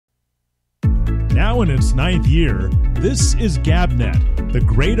Now in its 9th year, this is GabNet, the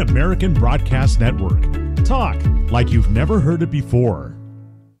Great American Broadcast Network. Talk like you've never heard it before.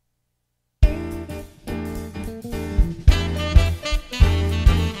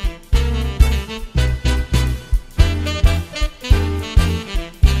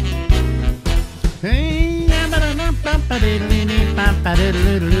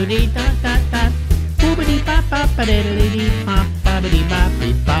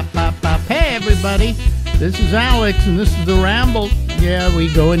 Hey everybody, this is Alex and this is the Ramble. Yeah,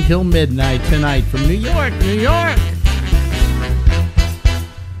 we go until midnight tonight from New York, New York.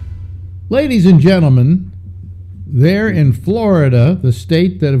 Ladies and gentlemen, there in Florida, the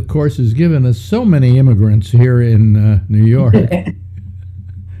state that of course has given us so many immigrants here in New York,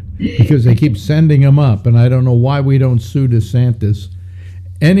 because they keep sending them up, and I don't know why we don't sue DeSantis.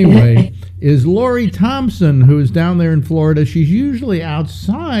 Anyway, is Lori Thompson, who is down there in Florida. She's usually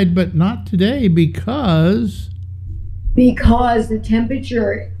outside, but not today because the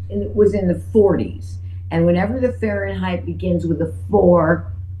temperature was in the 40s. And whenever the Fahrenheit begins with a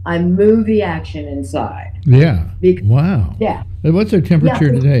 4, I move the action inside. Yeah. Wow. Yeah. What's our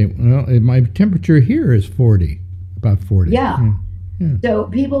temperature today? Well, my temperature here is 40, about 40. Yeah. So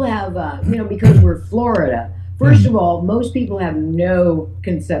people have, because we're Florida, first of all, most people have no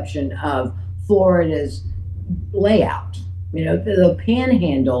conception of Florida's layout. You know, the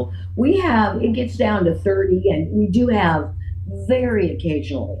panhandle, it gets down to 30, and we do have very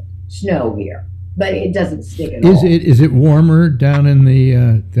occasional snow here, but it doesn't stick at all. Is it warmer down in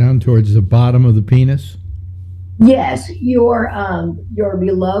the down towards the bottom of the penis? Yes, your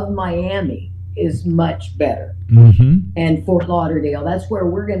beloved Miami is much better. And Fort Lauderdale, that's where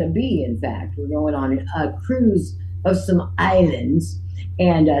we're going to be. In fact, we're going on a cruise of some islands,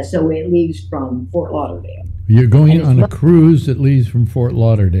 and so it leaves from Fort Lauderdale. You're going on a cruise that leaves from Fort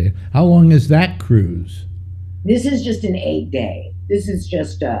Lauderdale. How long is that cruise? This is just an 8-day. This is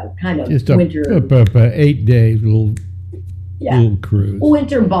just kind of winter. 8 days little cruise.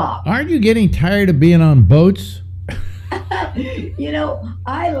 Winter bop. Aren't you getting tired of being on boats?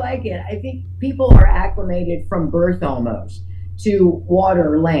 I like it. I think people are acclimated from birth almost to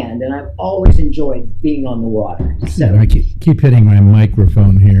water or land, and I've always enjoyed being on the water. So I keep hitting my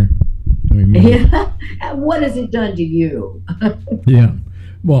microphone here. Yeah. What has it done to you? Yeah.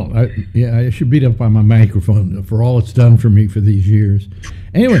 Well, I should beat up on my microphone for all it's done for me for these years.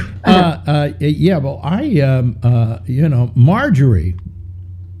 Anyway, Marjorie.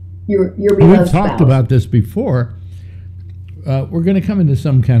 Your we've talked about this before. We're going to come into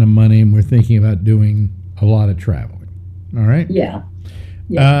some kind of money, and we're thinking about doing a lot of traveling. All right? Yeah.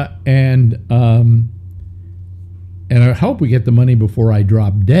 And I hope we get the money before I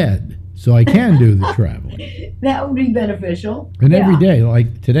drop dead, so I can do the traveling. That would be beneficial. And every day,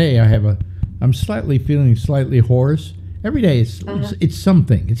 like today, I'm feeling slightly hoarse. Every day, it's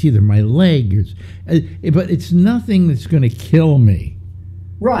something. It's either my leg, but it's nothing that's going to kill me.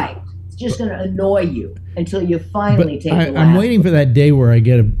 Right. It's just going to annoy you until you finally take the last. I'm waiting for that day where I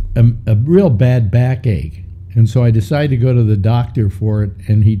get a real bad backache. And so I decide to go to the doctor for it,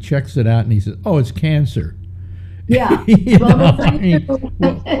 and he checks it out, and he says, "Oh, it's cancer." Yeah. What do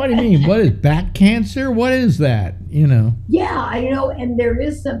you mean? What is back cancer? What is that? Yeah, I know. And there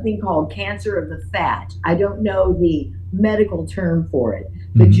is something called cancer of the fat. I don't know the medical term for it,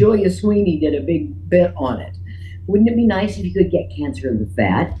 but Julia Sweeney did a big bit on it. Wouldn't it be nice if you could get cancer of the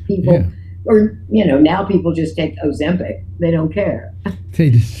fat? Now people just take Ozempic. They don't care.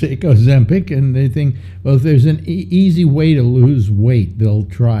 They just take Ozempic, and they think, well, if there's an easy way to lose weight, they'll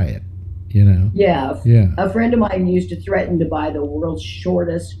try it. Yeah. A friend of mine used to threaten to buy the world's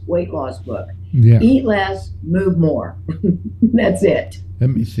shortest weight loss book. Yeah. Eat less, move more. That's it. Let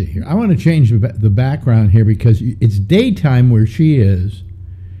me see here. I want to change the background here because it's daytime where she is,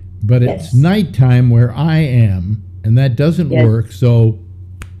 but it's nighttime where I am, and that doesn't work. So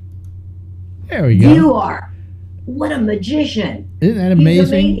there we go. You are. What a magician. Isn't that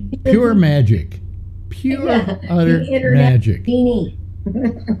amazing? Pure magic. Pure, utter magic. Genie.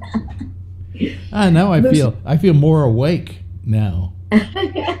 Now I feel more awake now.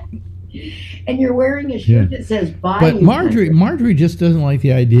 And you're wearing a shirt that says "Bye." But Marjorie just doesn't like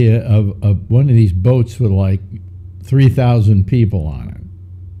the idea of one of these boats with like 3,000 people on it.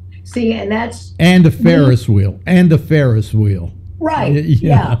 See, and a Ferris wheel. Right.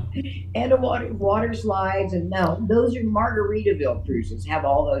 Yeah. And a water slides, and those are Margaritaville cruises. Have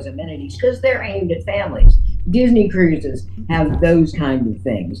all those amenities because they're aimed at families. Disney cruises have those kind of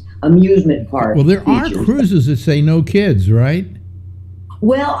things. Amusement park. Well, there are cruises that say no kids, right?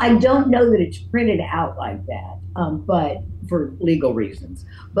 Well, I don't know that it's printed out like that, but for legal reasons.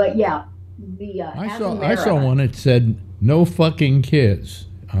 But yeah, the I saw one that said no fucking kids.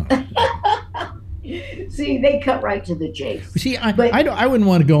 See, they cut right to the chase. See, I wouldn't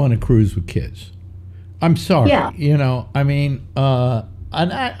want to go on a cruise with kids. I'm sorry. Yeah. You know, I mean, and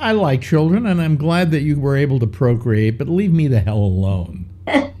I like children, and I'm glad that you were able to procreate, but leave me the hell alone.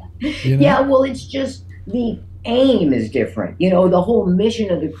 You know? Yeah, well, it's just the aim is different. You know, the whole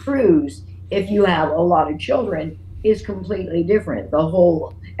mission of the cruise, if you have a lot of children, is completely different.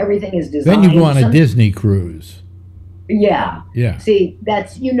 Everything is designed. Then you go on a Disney cruise. Yeah. Yeah. See,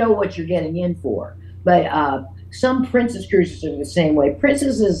 that's, you know what you're getting in for. But some princess cruises are the same way.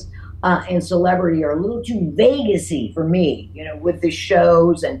 Princesses and celebrity are a little too Vegas-y for me, you know, with the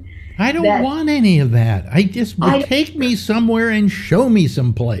shows and. I don't want any of that. I just take me somewhere and show me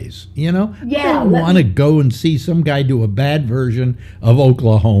someplace, you know? Yeah. I don't want to go and see some guy do a bad version of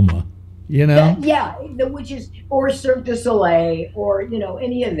Oklahoma, you know? Yeah, which is, or Cirque du Soleil, or, you know,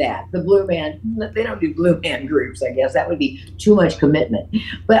 any of that. The Blue Man, they don't do Blue Man groups, I guess. That would be too much commitment.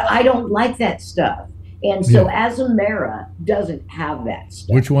 But I don't like that stuff. And so Azamara doesn't have that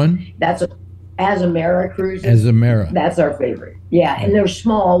stuff. Which one? That's Azamara cruises. Azamara. That's our favorite. Yeah, and they're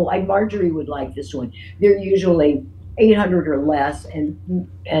small. Like Marjorie would like this one. They're usually 800 or less, and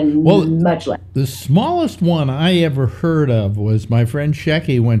much less. The smallest one I ever heard of was my friend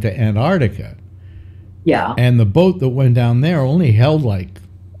Shecky went to Antarctica. Yeah. And the boat that went down there only held like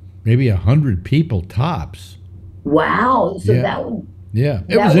maybe 100 people tops. Wow. So that would. Yeah,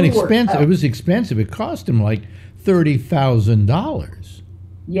 it was expensive. It was expensive. It cost him like $30,000.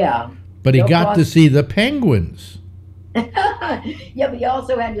 Yeah. But he got to see the penguins. Yeah, but he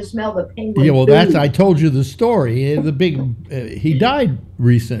also had to smell the penguin. Yeah, well, food. I told you the story. The big, he died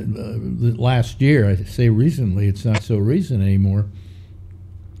last year. I say recently. It's not so recent anymore.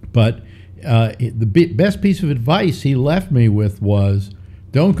 But the best piece of advice he left me with was,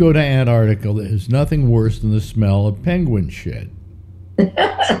 don't go to Antarctica. There's nothing worse than the smell of penguin shit.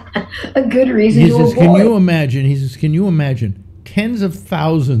 A good reason to avoid. Can you imagine? He says, can you imagine tens of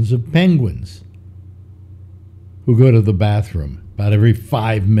thousands of penguins who go to the bathroom about every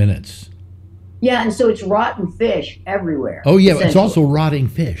 5 minutes? Yeah, and so it's rotten fish everywhere. Oh, yeah, it's also rotting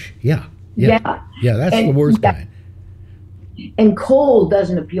fish. Yeah, that's the worst kind. And cold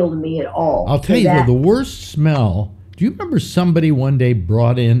doesn't appeal to me at all. I'll tell you, the worst smell. Do you remember somebody one day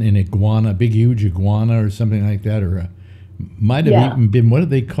brought in an iguana, a big, huge iguana or something like that, or might have even been, what do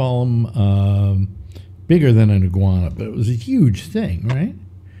they call them? Bigger than an iguana, but it was a huge thing, right?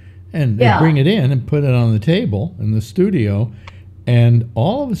 And they bring it in and put it on the table in the studio, and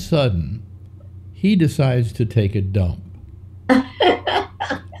all of a sudden, he decides to take a dump.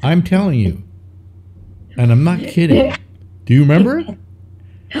 I'm telling you, and I'm not kidding. Do you remember it?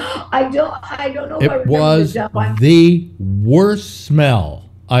 I don't know. It was the worst smell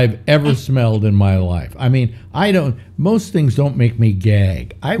I've ever smelled in my life. I mean, most things don't make me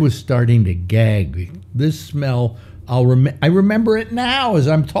gag. I was starting to gag. This smell, I remember it now as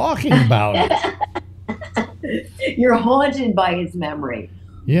I'm talking about it. You're haunted by his memory.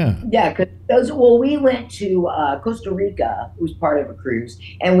 Yeah. Yeah, because we went to Costa Rica. It was part of a cruise,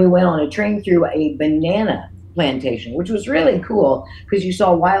 and we went on a train through a banana plantation, which was really cool because you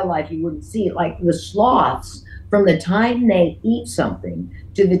saw wildlife you wouldn't see it, like the sloths. From the time they eat something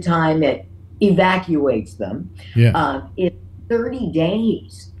to the time it evacuates them, it's 30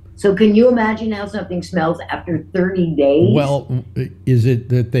 days. So can you imagine how something smells after 30 days? Well, is it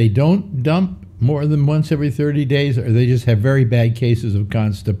that they don't dump more than once every 30 days, or they just have very bad cases of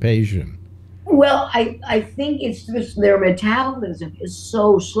constipation? Well, I think it's just their metabolism is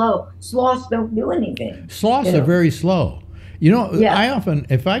so slow. Sloths don't do anything. Sloths are very slow. You know, I often,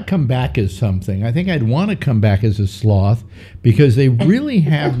 if I come back as something, I think I'd want to come back as a sloth because they really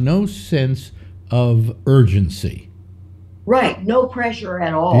have no sense of urgency. Right. No pressure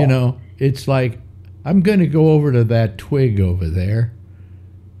at all. You know, it's like, I'm going to go over to that twig over there.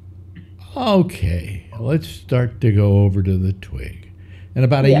 Okay, let's start to go over to the twig. And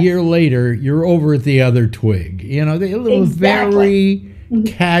about a year later, you're over at the other twig. You know, they live a very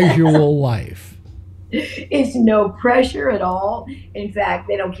casual life. It's no pressure at all. In fact,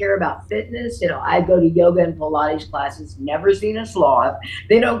 they don't care about fitness. You know, I go to yoga and Pilates classes, never seen a sloth.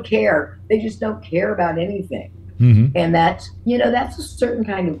 They don't care. They just don't care about anything. Mm-hmm. And that's a certain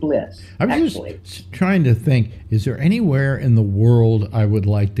kind of bliss. I was just trying to think, is there anywhere in the world I would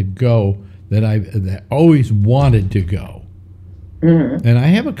like to go that I always wanted to go? Mm-hmm. And I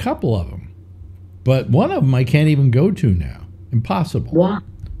have a couple of them. But one of them I can't even go to now. Impossible. Why?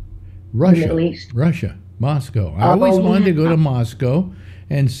 Russia, Moscow. I always wanted to go to Moscow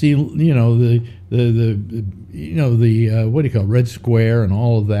and see, you know, the what do you call it, Red Square and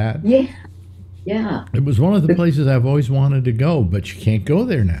all of that. Yeah. Yeah. It was one of the places I've always wanted to go, but you can't go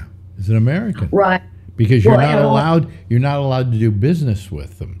there now as an American. Right. Because you're not allowed to do business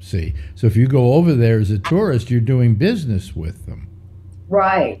with them, see. So if you go over there as a tourist, you're doing business with them.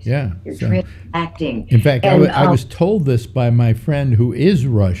 Right. Yeah. You're transacting. In fact, I was told this by my friend who is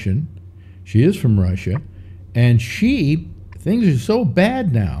Russian. She is from Russia. And things are so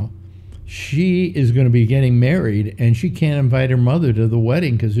bad now, she is going to be getting married, and she can't invite her mother to the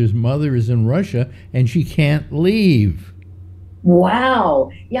wedding because her mother is in Russia, and she can't leave. Wow.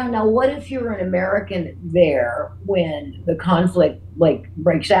 Yeah. Now, what if you're an American there when the conflict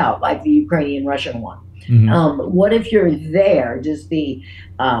breaks out, like the Ukrainian-Russian one? Mm-hmm. What if you're there? Does do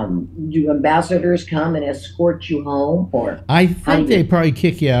ambassadors come and escort you home, or I think they probably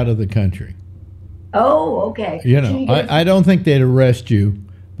kick you out of the country. Oh, okay. You know, I don't think they'd arrest you,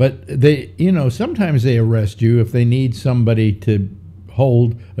 but they, you know, sometimes they arrest you if they need somebody to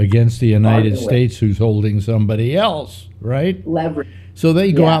hold against the United States who's holding somebody else, right? Leverage. So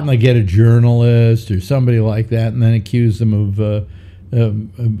they go out and they get a journalist or somebody like that, and then accuse them of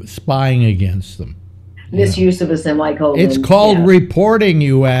spying against them. Misuse of a semicolon. It's called reporting,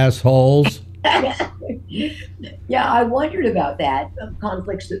 you assholes. Yeah, I wondered about that,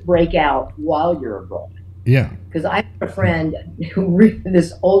 conflicts that break out while you're abroad. Yeah. Because I have a friend,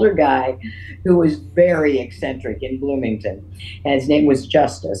 this older guy, who was very eccentric in Bloomington, and his name was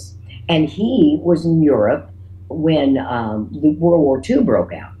Justice. And he was in Europe when the World War II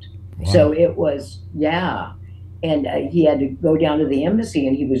broke out. Wow. So it was, and he had to go down to the embassy,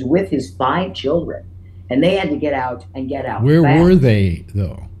 and he was with his 5 children. And they had to get out Where fast. were they,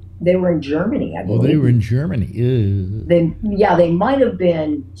 though? They were in Germany, I believe. Oh, they were in Germany. Ew. They might have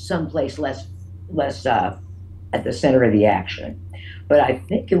been someplace less at the center of the action. But I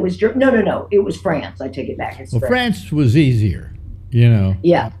think it was Germany. No. It was France. I take it back. It's France was easier, you know.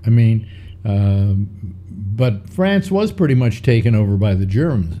 Yeah. I mean, but France was pretty much taken over by the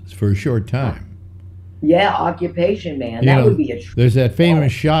Germans for a short time. Yeah, occupation, man. That would be a... There's that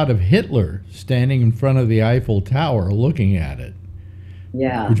famous shot of Hitler standing in front of the Eiffel Tower looking at it.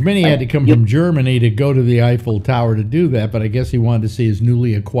 Yeah. Which many had to come from Germany to go to the Eiffel Tower to do that, but I guess he wanted to see his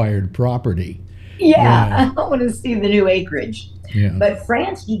newly acquired property. Yeah. I want to see the new acreage. Yeah. But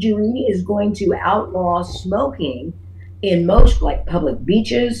France, did you read, is going to outlaw smoking in most public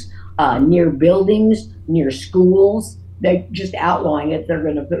beaches, near buildings, near schools. They're just outlawing it. They're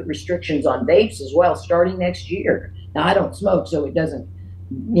going to put restrictions on vapes as well starting next year. Now, I don't smoke, so it doesn't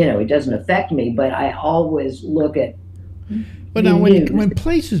affect me, but I always look at... But now, when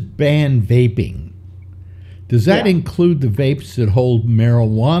places ban vaping, does that include the vapes that hold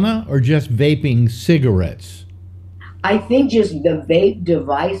marijuana or just vaping cigarettes? I think just the vape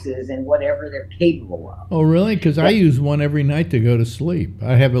devices and whatever they're capable of. Oh, really? Because I use one every night to go to sleep.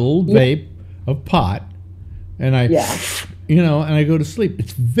 I have a little vape of pot, and I go to sleep.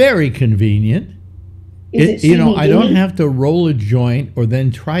 It's very convenient. Is it CBD? I don't have to roll a joint or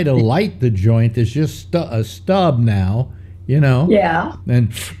then try to light the joint. There's just a stub now. Yeah.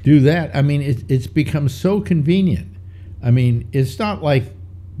 And do that. I mean, it's become so convenient. I mean, it's not like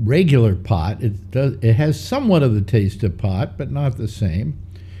regular pot. It has somewhat of the taste of pot, but not the same.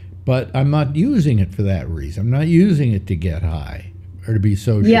 But I'm not using it for that reason. I'm not using it to get high or to be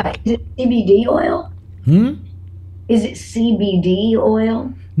social. Yeah. Is it CBD oil? Is it CBD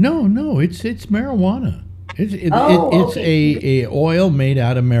oil? No. It's marijuana. It's a oil made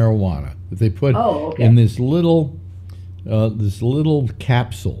out of marijuana that they put in this little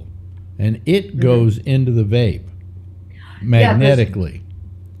capsule, and it goes into the vape magnetically.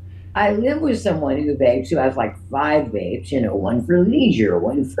 I live with someone who vapes, who has 5 vapes, one for leisure,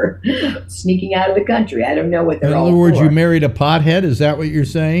 one for sneaking out of the country. I don't know what they're all for. In other words, you married a pothead? Is that what you're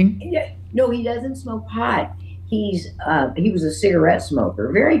saying? Yeah. No, he doesn't smoke pot. He was a cigarette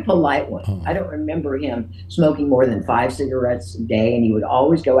smoker, very polite one. Oh. I don't remember him smoking more than 5 cigarettes a day, and he would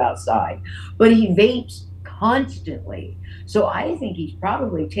always go outside. But he vapes constantly. So I think he's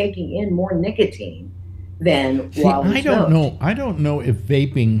probably taking in more nicotine than while he smokes. I don't know if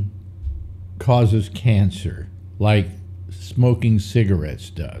vaping causes cancer like smoking cigarettes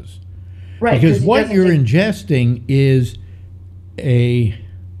does. Right. Because what you're ingesting is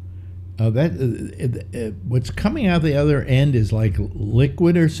what's coming out the other end is like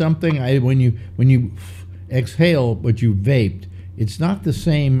liquid or something. When you exhale what you vaped, it's not the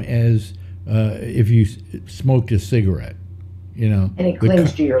same as if you smoked a cigarette, And it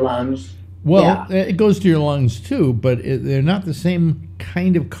clings to your lungs. Well, it goes to your lungs too, but they're not the same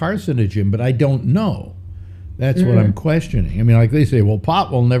kind of carcinogen. But I don't know. That's what I'm questioning. I mean, like they say, well,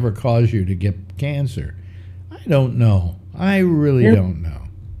 pot will never cause you to get cancer. I don't know. I really don't know.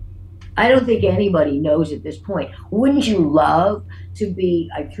 I don't think anybody knows at this point. Wouldn't you love to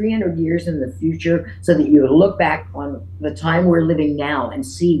be like 300 years in the future so that you would look back on the time we're living now and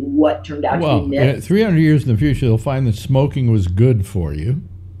see what turned out to be myths? 300 years in the future, they'll find that smoking was good for you.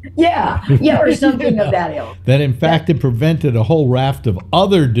 Yeah, or something of that ilk. That in fact it prevented a whole raft of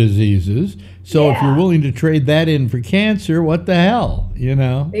other diseases. So if you're willing to trade that in for cancer, what the hell,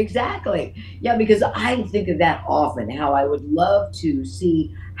 Exactly. Yeah, because I think of that often, how I would love to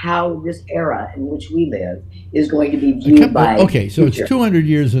see how this era in which we live is going to be viewed by Okay, so it's 200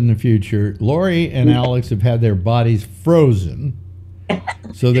 years in the future. Lori and Alex have had their bodies frozen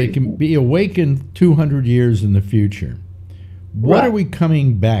so they can be awakened 200 years in the future. What are we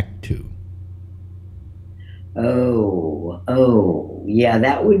coming back to? Oh, yeah,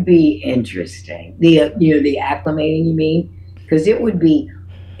 that would be interesting. The acclimating, you mean? Because it would be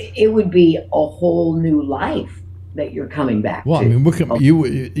a whole new life that you're coming back to. Well, I mean,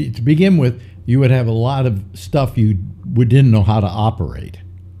 to begin with, you would have a lot of stuff you didn't know how to operate.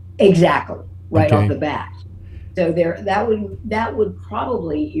 Exactly, off the bat. So that would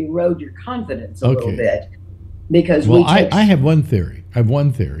probably erode your confidence a little bit. Because I have one theory.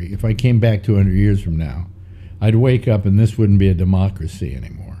 If I came back 200 years from now, I'd wake up and this wouldn't be a democracy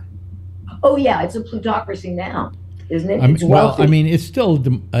anymore. Oh yeah, it's a plutocracy now, isn't it? It's still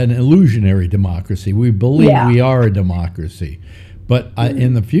an illusionary democracy. We believe we are a democracy, but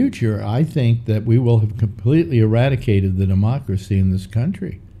in the future, I think that we will have completely eradicated the democracy in this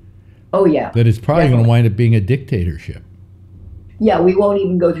country. Oh yeah, that it's probably going to wind up being a dictatorship. Yeah, we won't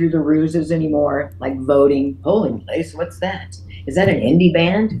even go through the ruses anymore, like voting, polling place. What's that? Is that an indie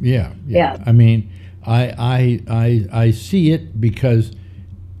band? Yeah. I mean, I see it because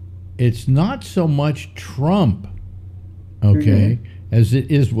it's not so much Trump, as it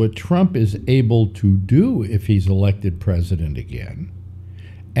is what Trump is able to do if he's elected president again.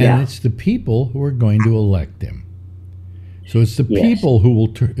 And it's the people who are going to elect him. So it's the people who will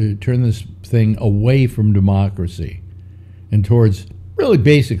turn this thing away from democracy and towards really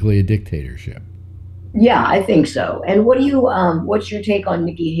basically a dictatorship. Yeah, I think so. And what do you what's your take on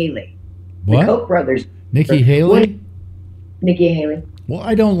Nikki Haley? What? The Koch brothers. Nikki Haley? Nikki Haley. Well,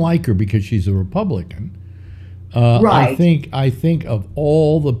 I don't like her because she's a Republican. Right. I think of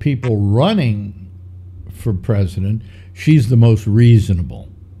all the people running for president, she's the most reasonable.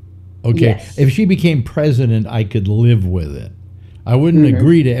 Okay. Yes. If she became president, I could live with it. I wouldn't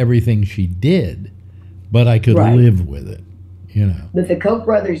agree to everything she did, but I could live with it. But the Koch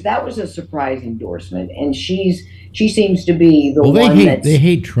brothers, that was a surprise endorsement, and she seems to be the one they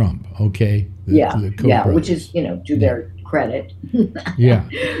hate Trump. Okay. The Koch brothers. Which is to their credit.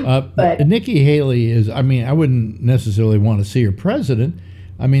 But Nikki Haley is. I mean, I wouldn't necessarily want to see her president.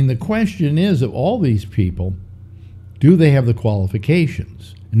 I mean, the question is, of all these people, do they have the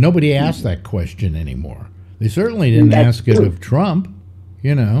qualifications? And nobody asks that question anymore. They certainly didn't ask it of Trump.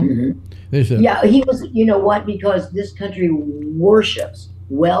 They said, he was. You know what? Because this country worships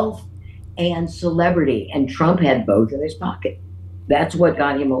wealth and celebrity, and Trump had both in his pocket. That's what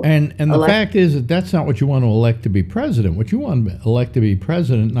got him elected. And the fact is that that's not what you want to elect to be president. What you want to elect to be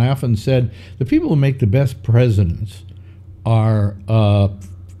president, and I often said, the people who make the best presidents are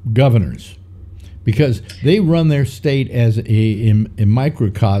governors, because they run their state as a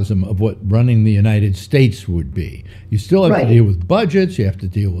microcosm of what running the United States would be. You still have to deal with budgets, you have to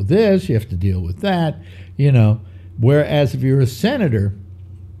deal with this, you have to deal with that, Whereas if you're a senator,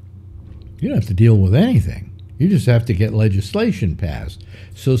 you don't have to deal with anything. You just have to get legislation passed.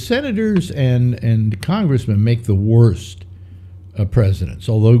 So senators and congressmen make the worst presidents,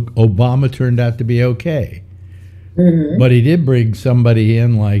 although Obama turned out to be okay. But he did bring somebody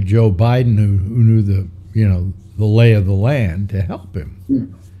in like Joe Biden who knew the lay of the land to help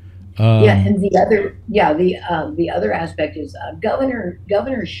him. And the other aspect is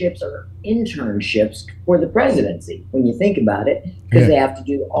governorships are internships for the presidency when you think about it, because they have to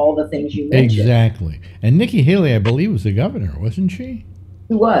do all the things you mentioned. Exactly. And Nikki Haley, I believe, was the governor, wasn't she?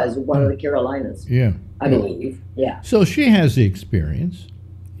 She was one of the Carolinas. Yeah, I believe. Yeah. So she has the experience.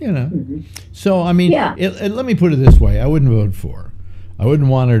 So I mean, let me put it this way: I wouldn't vote for her. I wouldn't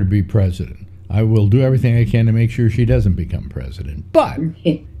want her to be president. I will do everything I can to make sure she doesn't become president. But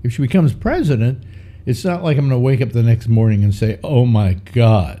if she becomes president, it's not like I'm going to wake up the next morning and say, "Oh my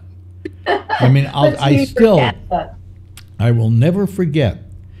God." I mean, I will never forget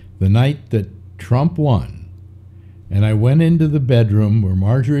the night that Trump won, and I went into the bedroom where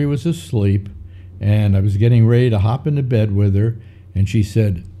Marjorie was asleep, and I was getting ready to hop into bed with her, and she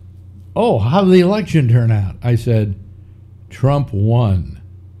said, "Oh, how did the election turn out?" I said, "Trump won."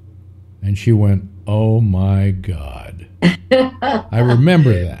 And she went, "Oh my God." I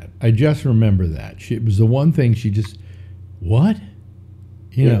remember that. I just remember that. It was the one thing she just, what?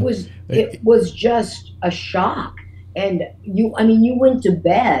 It was just a shock. And you went to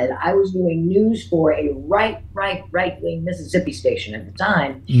bed. I was doing news for a right-wing Mississippi station at the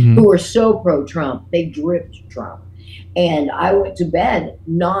time, who were so pro-Trump. They dripped Trump. And I went to bed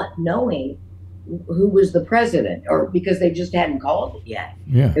not knowing who was the president, or because they just hadn't called it yet.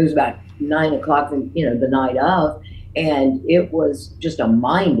 Yeah. It was about 9 o'clock, the night of, and it was just a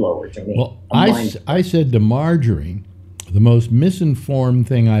mind blower to me. Well, I said to Marjorie, the most misinformed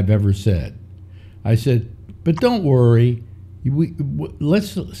thing I've ever said. I said, but don't worry,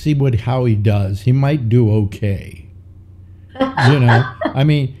 let's see how he does. He might do okay. I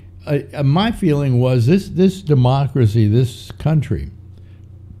mean, my feeling was this democracy, this country,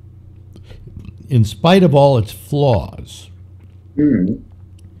 in spite of all its flaws,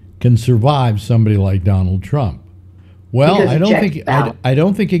 can survive somebody like Donald Trump. Well, I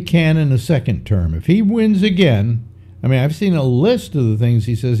don't think it can in a second term. If he wins again, I mean, I've seen a list of the things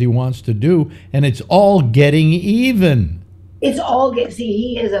he says he wants to do, and it's all getting even. He is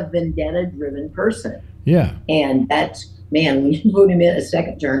a vendetta-driven person. Yeah. And that's, man, when you put him in a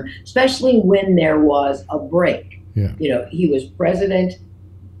second term, especially when there was a break. Yeah. He was president,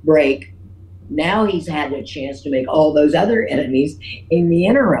 break. Now he's had a chance to make all those other enemies in the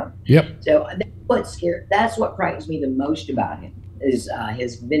interim. Yep. So that's what frightens me the most about him, is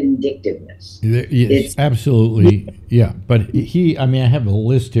his vindictiveness. It's absolutely, yeah. But I have a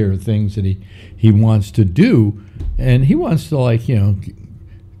list here of things that he wants to do, and he wants to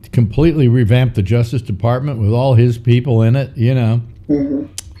completely revamp the Justice Department with all his people in it, Mm-hmm.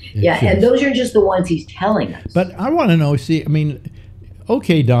 Yeah, and those are just the ones he's telling us. But I want to know,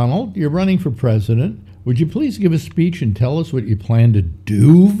 okay, Donald, you're running for president. Would you please give a speech and tell us what you plan to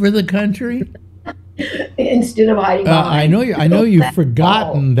do for the country? Instead of hiding behind. I know you've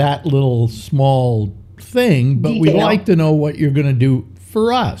forgotten that little small thing, but we'd like to know what you're going to do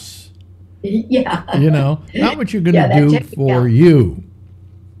for us. Yeah. Not what you're going to do for you.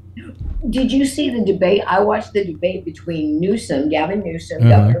 Did you see the debate? I watched the debate between Gavin Newsom,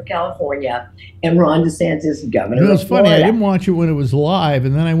 governor of California, and Ron DeSantis, governor of Florida. It was funny. I didn't watch it when it was live,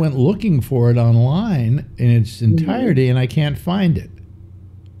 and then I went looking for it online in its entirety, and I can't find it.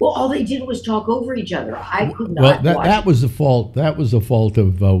 Well, all they did was talk over each other. I could not watch that was the fault. That was the fault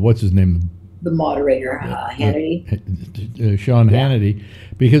of what's his name? The moderator, Hannity. Sean Hannity,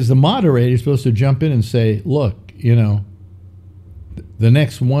 because the moderator is supposed to jump in and say, look, the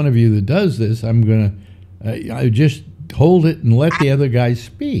next one of you that does this, I'm going to I just hold it and let the other guys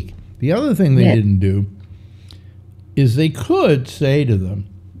speak. The other thing they didn't do is they could say to them,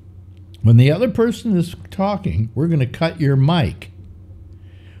 when the other person is talking, we're going to cut your mic.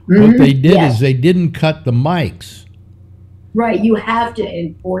 What they did is they didn't cut the mics. Right. You have to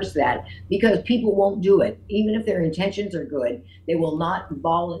enforce that, because people won't do it. Even if their intentions are good, they will not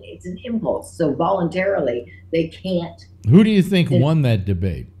it's an impulse. So voluntarily, they can't. Who do you think won that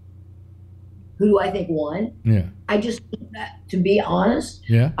debate? Who do I think won? Yeah. To be honest,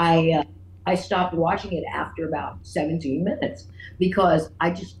 yeah. I stopped watching it after about 17 minutes because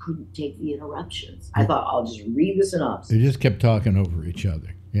I just couldn't take the interruptions. I thought, I'll just read the synopsis. They just kept talking over each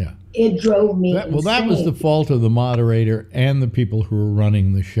other. Yeah. It drove me insane. Well, that was the fault of the moderator and the people who were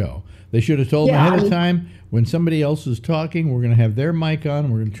running the show. They should have told them ahead of time, when somebody else is talking, we're going to have their mic on,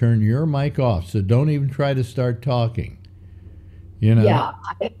 and we're going to turn your mic off. So don't even try to start talking. Yeah,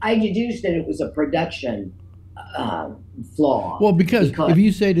 I deduced that it was a production flaw. Well, because if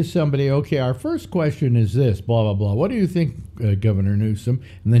you say to somebody, okay, our first question is this, blah, blah, blah. What do you think, Governor Newsom?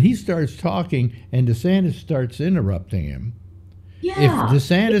 And then he starts talking, and DeSantis starts interrupting him. Yeah. If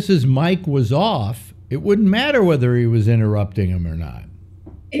DeSantis's mic was off, it wouldn't matter whether he was interrupting him or not.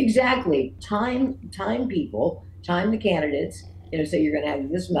 Exactly. Time people, time the candidates, so you're going to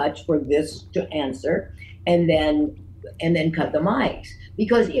have this much for this to answer, and then cut the mics,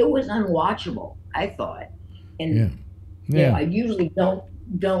 because it was unwatchable, I thought. And I usually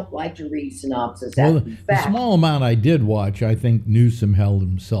don't like to read synopsis. Well, the small amount I did watch, I think Newsom held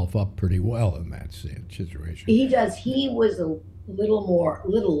himself up pretty well in that situation. He does. He was a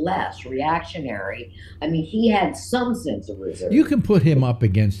little less reactionary. I mean, he had some sense of reserve. You can put him up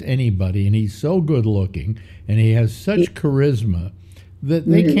against anybody, and he's so good looking, and he has such charisma that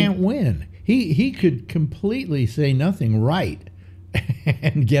they can't win. He could completely say nothing right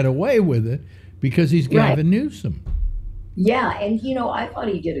and get away with it because he's Gavin Newsom. Yeah, and I thought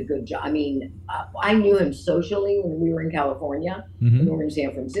he did a good job. I mean, I knew him socially when we were in California, when we were in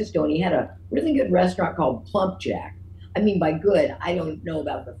San Francisco, and he had a really good restaurant called Plump Jack. I mean, by good, I don't know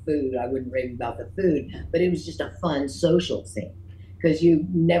about the food. I wouldn't rave about the food, but it was just a fun social scene because you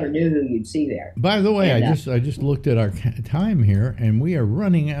never knew who you'd see there. By the way, And, I just looked at our time here, and we are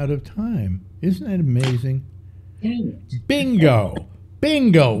running out of time. Isn't that amazing? dang it. Bingo,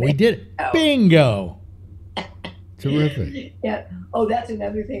 bingo, we did it. Bingo. Terrific. Yeah. Oh, that's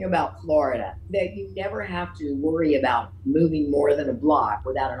another thing about Florida, that you never have to worry about moving more than a block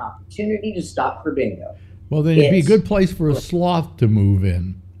without an opportunity to stop for bingo. Well, then it'd be a good place for a sloth to move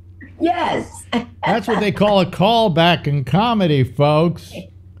in. Yes. That's what they call a callback in comedy, folks.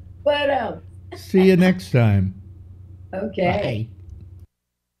 But See you next time. okay.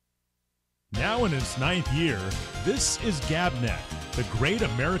 Bye. Now in its 9th year, this is GabNet, the Great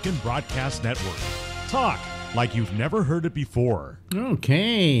American Broadcast Network. Talk like you've never heard it before.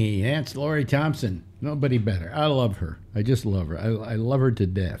 Okay, that's Lori Thompson. Nobody better. I love her. I just love her. I love her to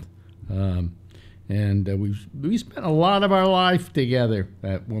death. And we spent a lot of our life together,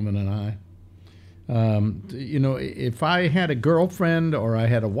 that woman and I. If I had a girlfriend or I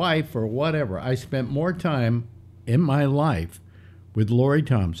had a wife or whatever, I spent more time in my life with Lori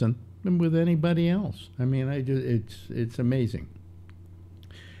Thompson than with anybody else. I mean, it's amazing.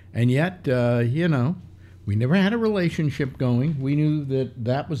 And yet, we never had a relationship going. We knew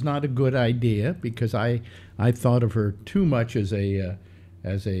that was not a good idea because I thought of her too much as a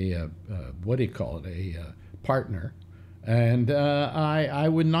what do you call it, a partner, and I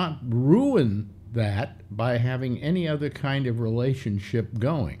would not ruin that by having any other kind of relationship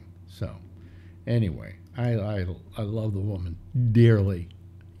going. So anyway, I love the woman dearly,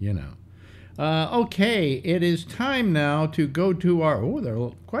 Okay, it is time now to go to our, there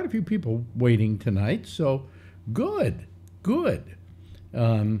are quite a few people waiting tonight, so good.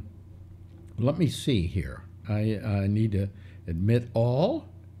 Let me see here. I need to admit all,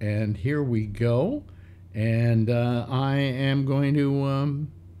 and here we go. And I am going to,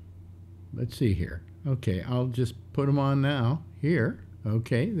 let's see here. Okay, I'll just put them on now. Here.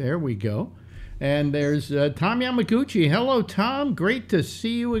 Okay, there we go. And there's Tom Yamaguchi. Hello, Tom. Great to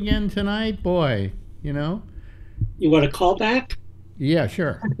see you again tonight. Boy, You want a call back? Yeah,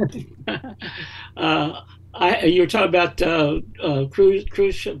 sure. You were talking about cruise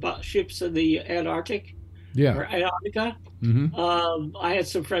ships in the Antarctic? Yeah. Or Antarctica? Mm-hmm. I had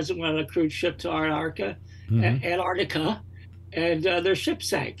some friends that went on a cruise ship to Antarctica, and their ship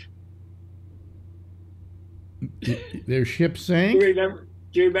sank. Their ship sank?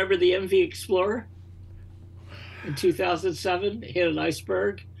 Do you remember the MV Explorer in 2007? Hit an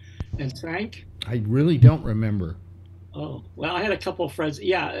iceberg and sank? I really don't remember. Oh, well, I had a couple of friends.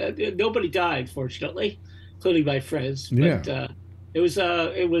 Yeah, nobody died, fortunately, including my friends. But it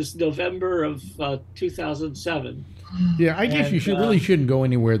was November of 2007. Yeah, I guess you really shouldn't go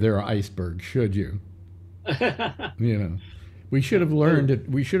anywhere there are icebergs, should you? We should have learned it.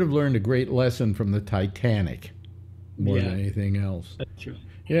 We should have learned a great lesson from the Titanic more than anything else. That's true.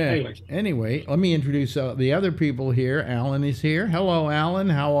 Yeah. Anyway, let me introduce the other people here. Alan is here. Hello, Alan.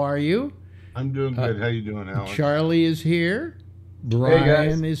 How are you? I'm doing good. How you doing, Alan? Charlie is here.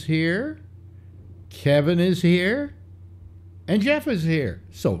 Brian is here. Kevin is here. And Jeff is here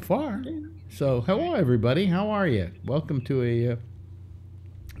so far. So, hello everybody. How are you? Welcome to a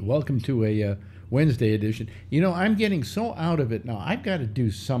Wednesday edition. I'm getting so out of it now. I've got to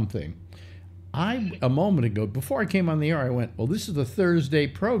do something. A moment ago, before I came on the air, I went, well, this is the Thursday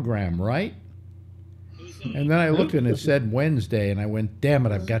program, right? And then I looked and it said Wednesday, and I went, damn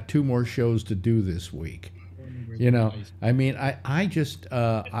it, I've got 2 more shows to do this week. I mean,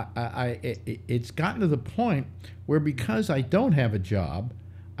 it's gotten to the point where because I don't have a job,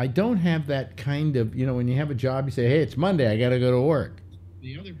 I don't have that kind of, when you have a job, you say, hey, it's Monday, I got to go to work.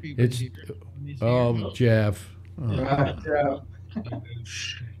 The other people Jeff. Oh.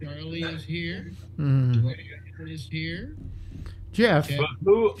 Charlie is here. Mm. Is here. Jeff. But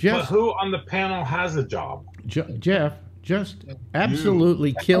who on the panel has a job? Jeff, just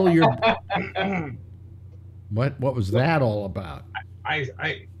absolutely kill your. What was that all about?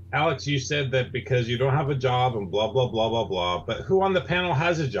 Alex, you said that because you don't have a job and blah blah blah blah blah. But who on the panel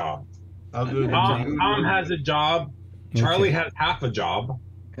has a job? Tom has a job. Charlie has half a job.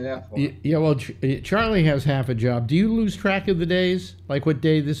 Yeah, well, Charlie has half a job. Do you lose track of the days? Like what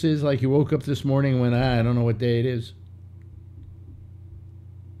day this is? Like you woke up this morning and went, I don't know what day it is.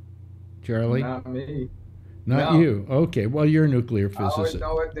 Charlie? Not me. Not you. Okay, well, you're a nuclear physicist. I always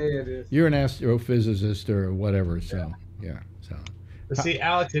know what day it is. You're an astrophysicist or whatever, so, yeah. See,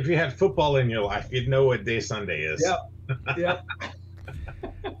 Alex, if you had football in your life, you'd know what day Sunday is. Yep. Yep.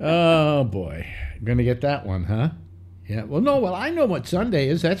 Oh boy, gonna get that one, huh? Yeah. Well, no. Well, I know what Sunday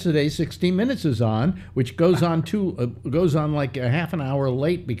is. That's the day 60 Minutes is on, which goes on goes on like a half an hour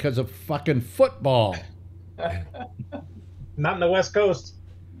late because of fucking football. Not in the West Coast.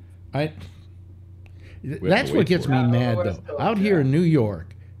 That's what gets me mad though. Out here in New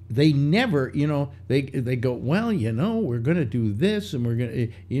York, they never, they go, well, we're going to do this, and we're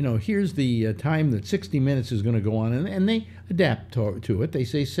going to, here's the time that 60 Minutes is going to go on, and they adapt to it. They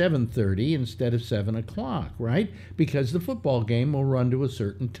say 7:30 instead of 7 o'clock, right? Because the football game will run to a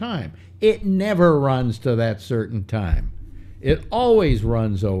certain time. It never runs to that certain time. It always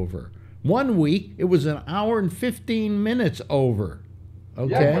runs over. One week, it was an hour and 15 minutes over.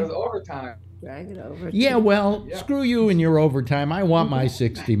 Okay? Yeah, it was overtime. Drag it over. Yeah, well, screw you and your overtime. I want my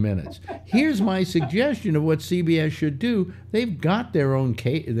 60 minutes. Here's my suggestion of what CBS should do. They've got their own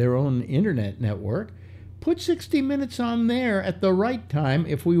internet network. Put 60 Minutes on there at the right time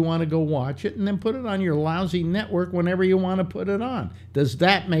if we want to go watch it, and then put it on your lousy network whenever you want to put it on. Does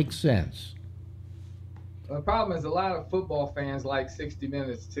that make sense? The problem is a lot of football fans like 60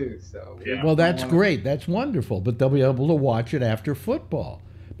 Minutes too. So well, that's great. That's wonderful. But they'll be able to watch it after football.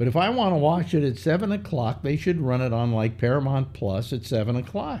 But if I want to watch it at 7 o'clock, they should run it on like Paramount Plus at 7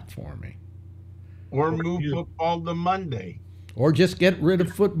 o'clock for me. Or move football to Monday. Or just get rid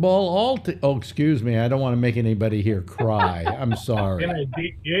of football oh, excuse me. I don't want to make anybody here cry. I'm sorry.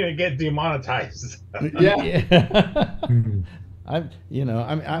 You're gonna get demonetized. Yeah.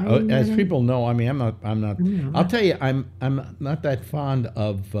 As people know, I'm not. I'll tell you, I'm not that fond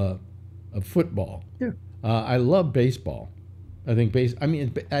of football. Yeah. I love baseball. I think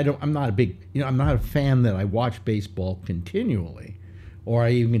I'm not a big, I'm not a fan that I watch baseball continually, or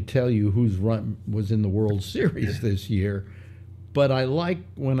I even tell you who's was in the World Series this year. But I like,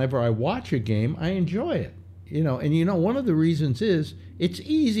 whenever I watch a game, I enjoy it. And one of the reasons is it's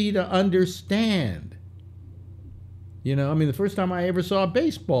easy to understand. The first time I ever saw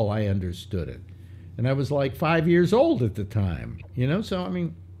baseball, I understood it. And I was like 5 years old at the time,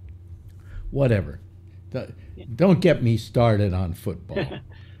 so, whatever. Don't get me started on football.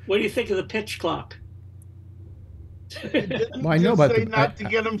 What do you think of the pitch clock? Well, I know about not to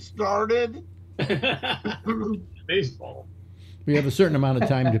get them started. Baseball. You have a certain amount of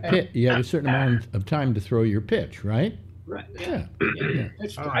time to pitch. You have a certain amount of time to throw your pitch, right? Right. Yeah.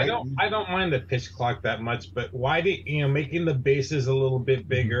 I don't mind the pitch clock that much, but why making the bases a little bit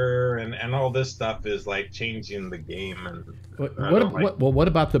bigger and all this stuff is like changing the game. And what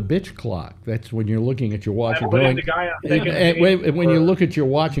about the bitch clock? That's when you're looking at your watch and going. When you look at your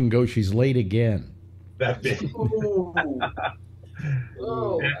watch and go, she's late again. That big.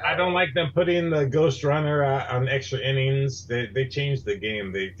 I don't like them putting the ghost runner on extra innings. They changed the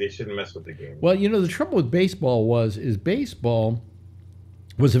game. They shouldn't mess with the game. Well, the trouble with baseball baseball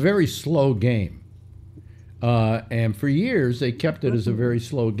was a very slow game. And for years, they kept it as a very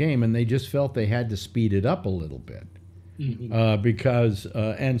slow game, and they just felt they had to speed it up a little bit.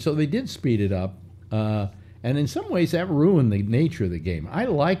 And so they did speed it up. And in some ways, that ruined the nature of the game. I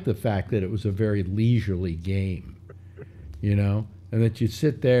like the fact that it was a very leisurely game. And that you'd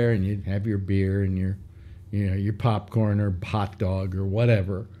sit there and you'd have your beer and your popcorn or hot dog or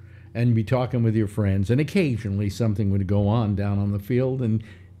whatever, and be talking with your friends, and occasionally something would go on down on the field, and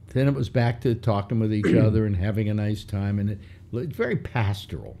then it was back to talking with each other and having a nice time, and it's very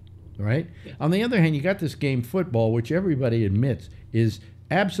pastoral, right? Yeah. On the other hand, you got this game football, which everybody admits is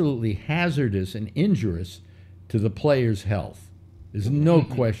absolutely hazardous and injurious to the player's health. There's no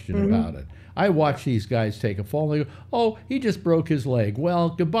question about it. I watch these guys take a fall, and they go, oh, he just broke his leg. Well,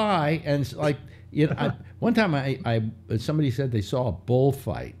 goodbye. And it's like, one time somebody said they saw a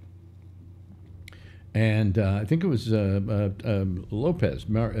bullfight. And I think it was Lopez.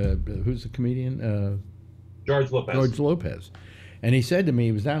 Who's the comedian? George Lopez. George Lopez. And he said to me,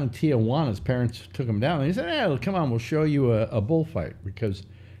 he was down in Tijuana, his parents took him down, and he said, hey, come on, we'll show you a bullfight. Because,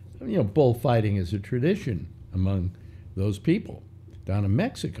 bullfighting is a tradition among those people down in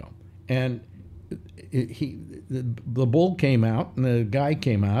Mexico. And the bull came out, and the guy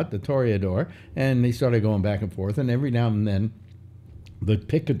came out, the toreador, and they started going back and forth. And every now and then, the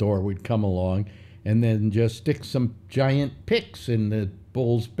picador would come along and then just stick some giant picks in the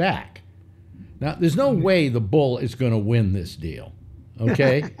bull's back. Now, there's no way the bull is going to win this deal,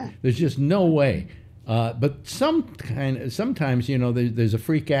 okay? There's just no way. But sometimes, there's a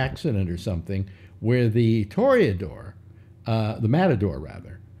freak accident or something where the toreador, the matador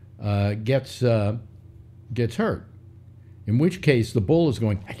rather, gets hurt. In which case, the bull is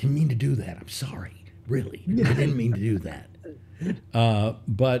going, I didn't mean to do that. I'm sorry. Really. I didn't mean to do that.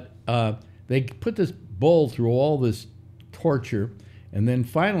 But they put this bull through all this torture. And then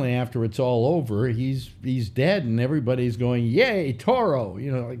finally, after it's all over, he's dead, and everybody's going, "Yay, Toro!"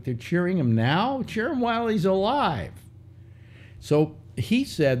 You know, like they're cheering him now. Cheer him while he's alive. So he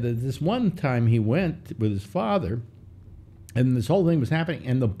said that this one time he went with his father, and this whole thing was happening,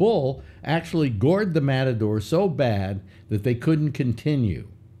 and the bull actually gored the matador so bad that they couldn't continue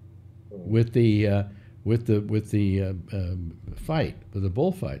with the fight, with the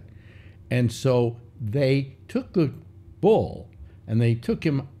bullfight, and so they took the bull. And they took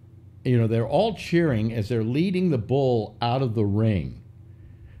him, you know, they're all cheering as they're leading the bull out of the ring.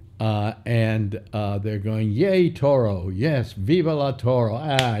 And they're going, "Yay, Toro. Yes, viva la Toro.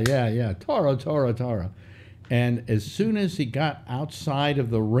 Ah, yeah, Toro, Toro, Toro." And as soon as he got outside of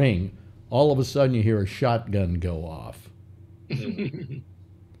the ring, all of a sudden you hear a shotgun go off.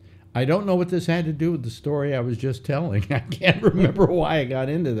 I don't know what this had to do with the story I was just telling. I can't remember why I got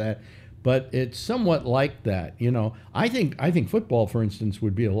into that. But it's somewhat like that, you know. I think football, for instance,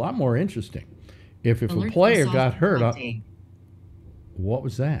 would be a lot more interesting if a player got hurt. What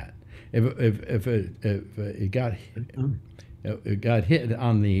was that? If it got hit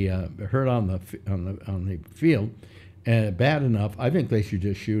on the hurt on the field, and bad enough, I think they should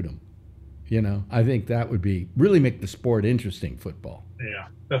just shoot him. You know, I think that would be really make the sport interesting. Football. Yeah,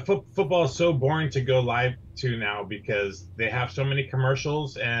 the football is so boring to go live to now because they have so many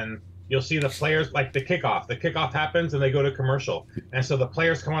commercials and. You'll see the players, like the kickoff. The kickoff happens and they go to commercial. And so the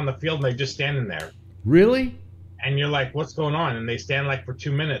players come on the field and they're just standing there. Really? And you're like, what's going on? And they stand like for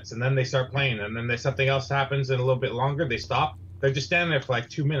 2 minutes and then they start playing. And then something else happens and a little bit longer. They stop. They're just standing there for like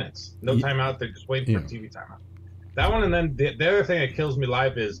 2 minutes. No timeout. They're just waiting for a TV timeout. That one. And then the other thing that kills me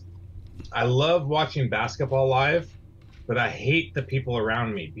live is I love watching basketball live, but I hate the people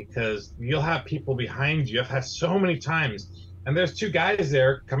around me because you'll have people behind you. I've had so many times. And there's two guys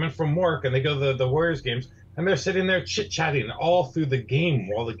there coming from work, and they go to the Warriors games, and they're sitting there chit-chatting all through the game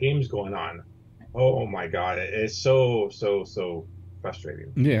while the game's going on. Oh my God, it's so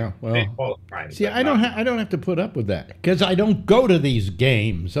frustrating. Yeah, well, see, I don't have to put up with that because I don't go to these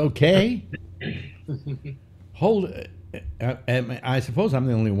games. Okay, hold it. I suppose I'm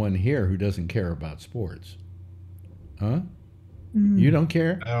the only one here who doesn't care about sports, huh? You don't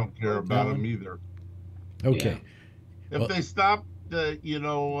care? I don't care about them either. Okay. Yeah. If they stopped,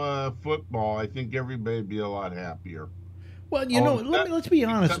 football, I think everybody'd be a lot happier. Well, you know, let's be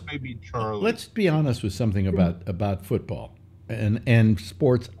honest. Maybe Charlie. Let's be honest with something about football and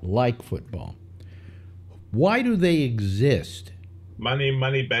sports like football. Why do they exist? Money,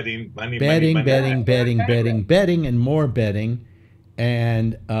 betting, betting, and more betting.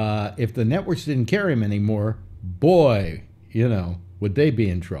 And if the networks didn't carry them anymore, boy, you know, would they be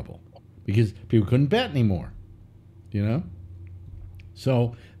in trouble because people couldn't bet anymore. You know,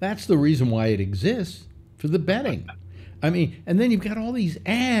 so that's the reason why it exists, for the betting. I mean, and then you've got all these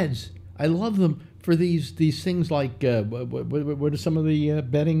ads. I love them for these things like what are some of the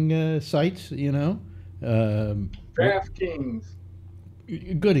betting sites? You know, DraftKings.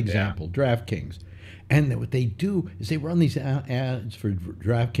 Good example, DraftKings. And what they do is they run these ads for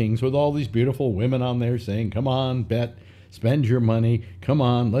DraftKings with all these beautiful women on there saying, "Come on, bet, spend your money. Come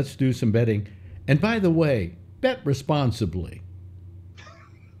on, let's do some betting." And by the way, bet responsibly.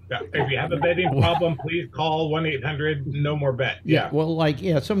 Yeah, if you have a betting problem, please call 1-800-NO-MORE-BET. Yeah, well,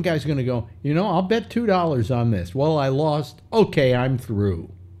 some guy's going to go, you know, I'll bet $2 on this. Well, I lost. Okay, I'm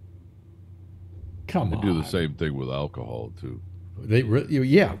through. Come on. They do the same thing with alcohol, too.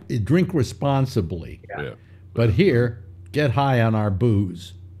 Drink responsibly. Yeah. But here, get high on our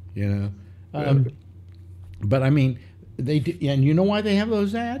booze, you know. But, I mean, they do, and you know why they have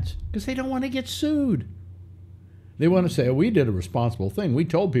those ads? Because they don't want to get sued. They want to say, oh, we did a responsible thing. We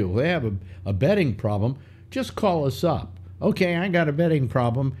told people they have a betting problem. Just call us up. Okay, I got a betting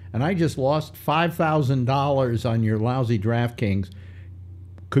problem, and I just lost $5,000 on your lousy DraftKings.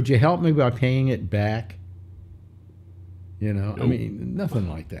 Could you help me by paying it back? You know, I mean, nothing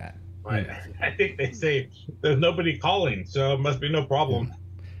like that. I think they say there's nobody calling, so it must be no problem.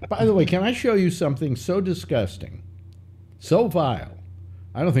 By the way, can I show you something so disgusting, so vile?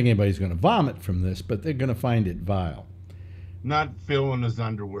 I don't think anybody's going to vomit from this, but they're going to find it vile. Not Phil in his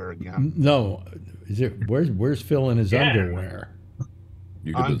underwear again. No, where's Phil in his underwear?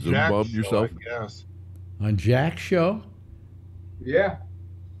 You gonna zoom bomb yourself? Yes. On Jack's show? Yeah.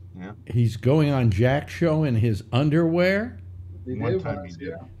 Yeah. He's going on Jack's show in his underwear? One time he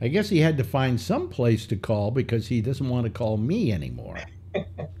did. I guess he had to find some place to call because he doesn't want to call me anymore.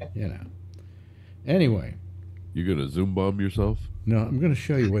 You know. Anyway. You gonna zoom bomb yourself? No, I'm going to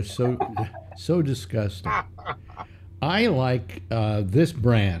show you what's so disgusting. I like this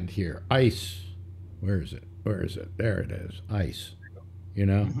brand here, Ice. Where is it? Where is it? There it is. Ice. You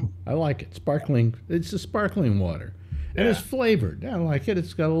know, I like it. Sparkling. It's a sparkling water, and it's flavored. I like it.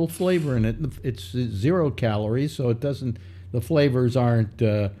 It's got a little flavor in it. It's 0 calories, so it doesn't. The flavors aren't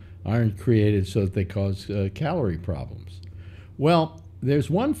created so that they cause calorie problems. Well, there's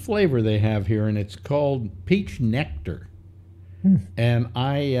one flavor they have here, and it's called peach nectar. And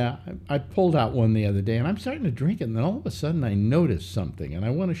I pulled out one the other day, and I'm starting to drink it, and then all of a sudden I noticed something, and I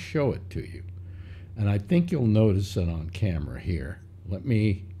want to show it to you. And I think you'll notice it on camera here.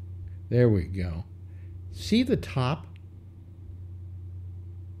 There we go. See the top?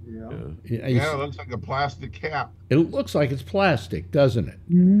 Yeah, it looks like a plastic cap. It looks like it's plastic, doesn't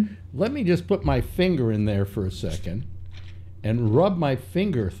it? Let me just put my finger in there for a second and rub my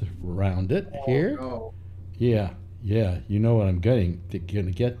finger around it here. No. Yeah, you know what I'm going to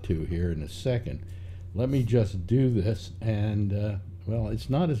get to here in a second. Let me just do this, and well, it's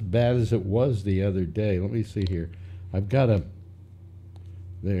not as bad as it was the other day. Let me see here. I've got a...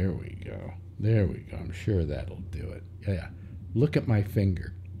 There we go. There we go. I'm sure that'll do it. Yeah. Look at my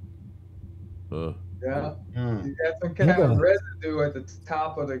finger. Yeah. You got some kind of residue at the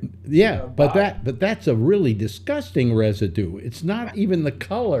top of the... Yeah, but that's a really disgusting residue. It's not even the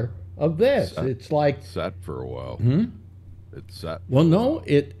color of this. It's like... Sat for a while. It sat. Well, no,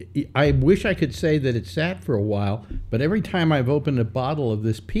 I wish I could say that it sat for a while, but every time I've opened a bottle of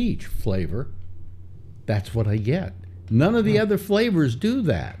this peach flavor, that's what I get. None of the other flavors do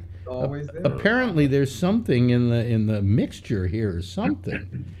that. Always there. Apparently, there's something in the mixture here, or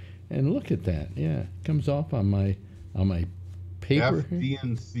something. And look at that. Yeah, it comes off on my paper.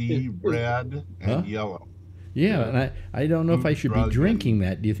 FD&C, red and yellow. Yeah, and I don't know if I should be drinking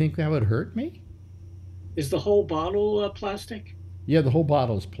that. Do you think that would hurt me? Is the whole bottle plastic? Yeah, the whole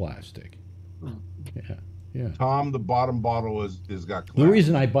bottle's plastic. Yeah. Tom, the bottom bottle is got glass. The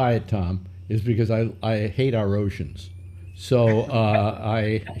reason I buy it, Tom, is because I hate our oceans. So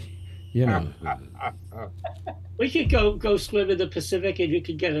you know. We could go swim in the Pacific and you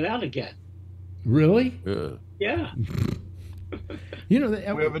could get it out again. Really? Yeah. You know,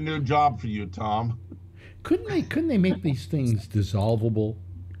 we have a new job for you, Tom. Couldn't they make these things dissolvable?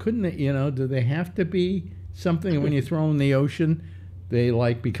 Couldn't they, you know, do they have to be something when you throw them in the ocean, they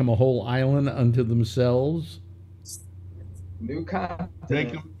like become a whole island unto themselves? New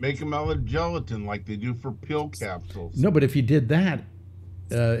content. Make them out of gelatin like they do for pill capsules. No, but if you did that,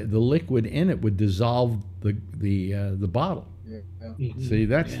 the liquid in it would dissolve the bottle. Yeah. See,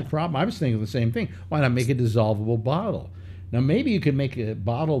 that's the problem. I was thinking the same thing. Why not make a dissolvable bottle? Now, maybe you could make a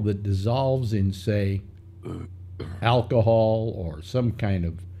bottle that dissolves in, say, alcohol or some kind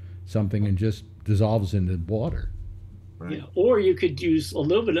of something and just dissolves into water. Right. Yeah. Or you could use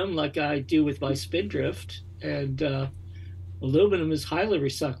aluminum like I do with my Spindrift, and aluminum is highly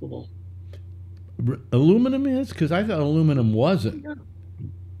recyclable. Aluminum is? Because I thought aluminum wasn't.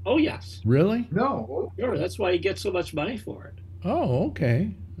 Oh, yes. Really? No. Sure, that's why you get so much money for it. Oh,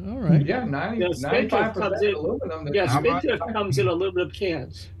 okay. All right. Yeah, 95% aluminum. Yeah, Spindrift comes in aluminum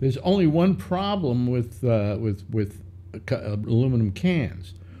cans. There's only one problem with aluminum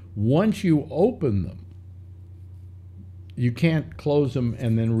cans. Once you open them, you can't close them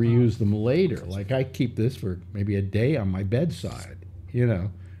and then reuse them later. Like I keep this for maybe a day on my bedside, you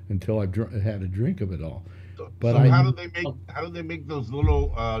know, until I've had a drink of it all. But so how do they make those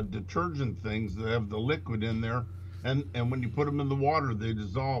little detergent things that have the liquid in there? And when you put them in the water, they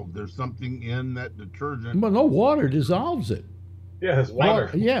dissolve. There's something in that detergent. Well, no, water dissolves it. Yeah, it's water.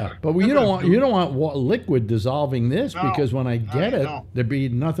 Yeah, but you don't want liquid dissolving this, because when I get it, there'd be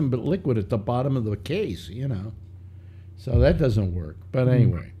nothing but liquid at the bottom of the case, you know. So that doesn't work. But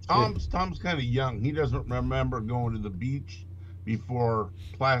anyway, Tom's kind of young. He doesn't remember going to the beach before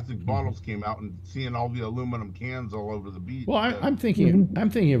plastic bottles came out and seeing all the aluminum cans all over the beach. Well, I'm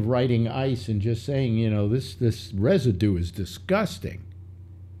thinking of writing ice and just saying, you know, this residue is disgusting,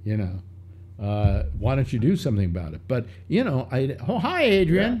 you know. Why don't you do something about it? But you know, hi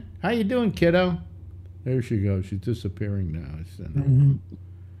Adrian, how you doing, kiddo? There she goes. She's disappearing now.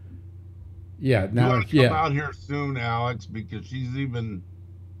 Yeah, now you come out here soon, Alex, because she's even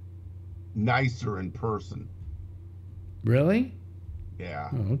nicer in person. Really?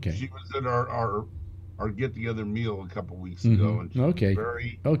 Yeah. Oh, okay. She was at our get-together meal a couple weeks ago, and she's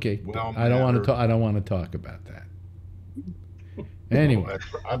very well. I don't want to talk about that. Anyway,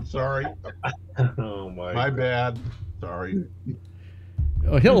 I'm sorry. Oh my bad. Sorry.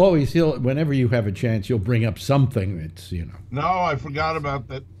 He'll whenever you have a chance, you'll bring up something that's, you know. No, I forgot about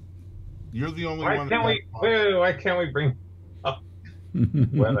that. You're the only one. Why can't we bring up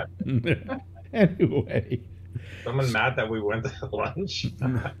weather? Anyway. Someone mad that we went to lunch?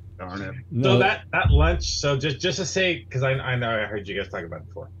 Darn it. So that lunch. So just to say, because I know I heard you guys talk about it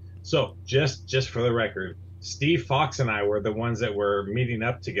before. So just for the record, Steve Fox and I were the ones that were meeting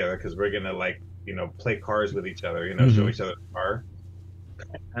up together because we're gonna play cars with each other, show each other the car.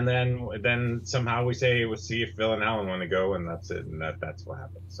 And then somehow we say we'll see if Phil and Alan want to go, and that's it. And that's what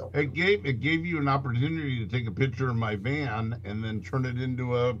happened. So it gave you an opportunity to take a picture of my van and then turn it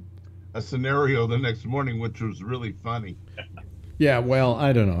into a scenario the next morning, which was really funny. Yeah, well,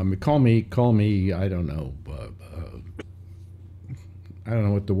 I don't know. I mean, call me. I don't know. I don't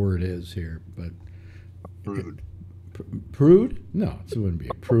know what the word is here, but Prude. Prude? No, it wouldn't be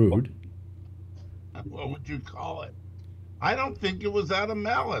a prude. What would you call it? I don't think it was out of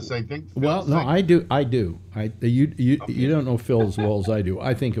malice. I think. Well, no, I do. You don't know Phil as well as I do.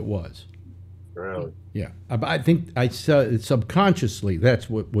 I think it was. Really? Yeah, I think I saw it subconsciously. That's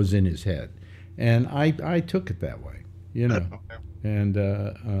what was in his head, and I took it that way.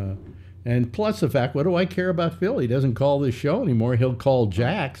 And plus the fact, what do I care about Phil? He doesn't call this show anymore. He'll call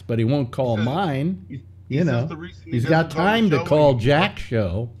Jack's, but he won't call mine. He's got time to call Jack's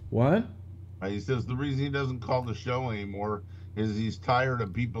show. What? He says the reason he doesn't call the show anymore is he's tired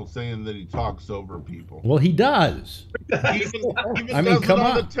of people saying that he talks over people. Well, he does. He even does come it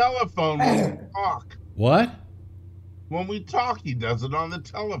on on. the telephone when we talk. What? When we talk, he does it on the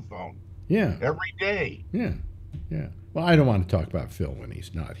telephone. Yeah. Every day. Yeah. Yeah. Well, I don't want to talk about Phil when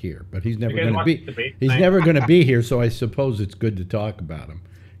he's not here, but he's never going to be. He's never going to be here, so I suppose it's good to talk about him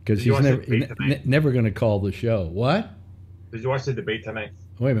because he's never going to call the show. What? Did you watch the debate tonight?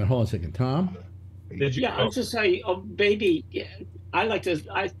 Wait a minute, hold on a second, Tom. Did you? Yeah, I was just saying, baby. I like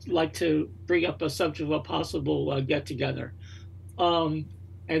to bring up a subject of a possible get together, and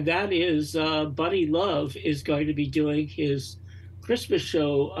that is Buddy Love is going to be doing his Christmas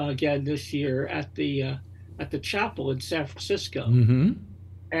show again this year at the chapel in San Francisco,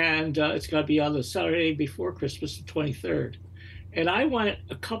 and it's going to be on the Saturday before Christmas, the 23rd. And I went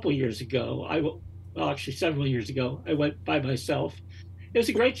a couple years ago. Actually several years ago. I went by myself. It was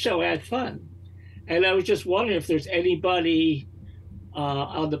a great show. I had fun. And I was just wondering if there's anybody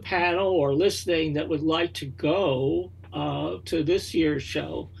on the panel or listening that would like to go to this year's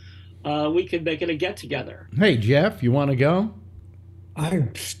show. We could make it a get-together. Hey, Jeff, you want to go?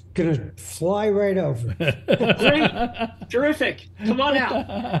 I'm going to fly right over. Great. Terrific. Come on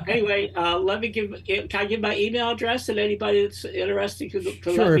out. Anyway, can I give my email address and anybody that's interested can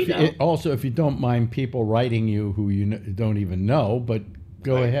sure, let me know? Also, if you don't mind people writing you who you don't even know, but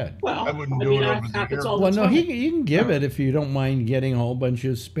go ahead. Well, I wouldn't do it over the air. Well, no, you can give it if you don't mind getting a whole bunch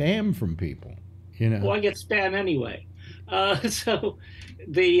of spam from people. Well, I get spam anyway. So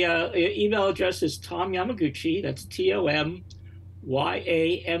the email address is Tom Yamaguchi. That's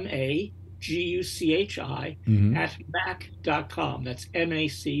TOMYAMAGUCHI at mac.com. That's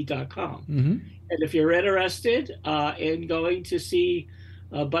mac.com. And if you're interested in going to see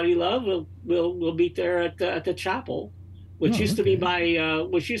Buddy Love, we'll meet there at the chapel, which used to be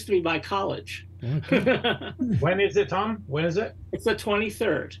my college. Okay. When is it, Tom? When is it? It's the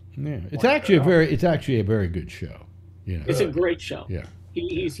 23rd. Yeah, it's actually a very good show. It's a great show. Yeah,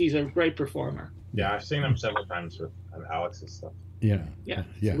 he's a great performer. Yeah, I've seen him several times with Alex and stuff. Yeah. So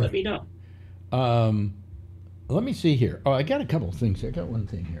let me know. Let me see here. Oh, I got a couple of things. I got one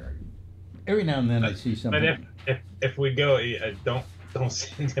thing here. Every now and then I see something. But if we go, don't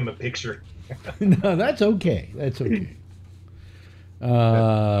send him a picture. No, that's okay. That's okay.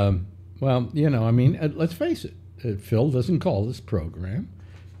 Well, I mean, let's face it. Phil doesn't call this program.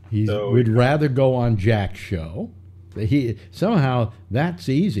 We'd rather go on Jack's show. Somehow that's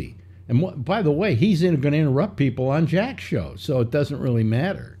easy. And by the way, he's going to interrupt people on Jack's show, so it doesn't really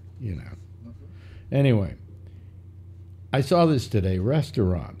matter, Anyway, I saw this today.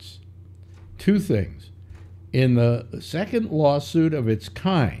 Restaurants. Two things. In the second lawsuit of its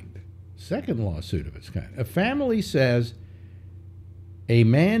kind, a family says a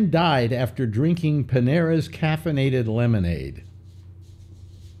man died after drinking Panera's caffeinated lemonade.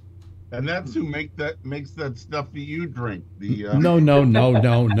 And that's who makes that stuff that you drink. The No.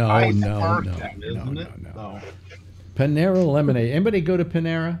 Panera lemonade. Anybody go to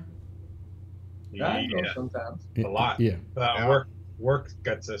Panera? Yeah, I go sometimes. A lot. Yeah. Work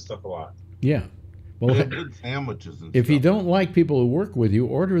gets this stuff a lot. Yeah. Well, good sandwiches and if stuff. you don't like people who work with you,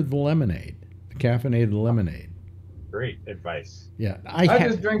 order the lemonade, the caffeinated lemonade. Great advice. Yeah, I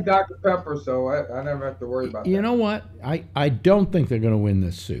just drink Dr. Pepper, so I never have to worry about that. You know what? I don't think they're going to win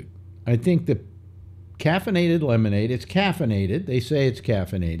this suit. I think the caffeinated lemonade, it's caffeinated. They say it's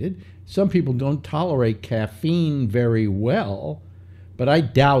caffeinated. Some people don't tolerate caffeine very well, but I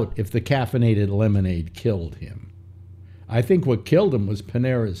doubt if the caffeinated lemonade killed him. I think what killed him was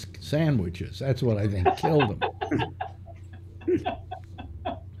Panera's sandwiches. That's what I think killed him.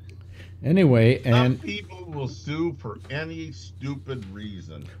 Anyway, Some people will sue for any stupid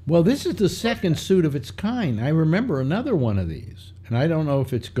reason. Well, this is the second suit of its kind. I remember another one of these, and I don't know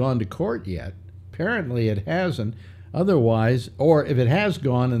if it's gone to court yet. Apparently it hasn't. Otherwise, or if it has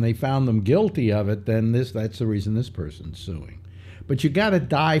gone and they found them guilty of it, then that's the reason this person's suing. But you got to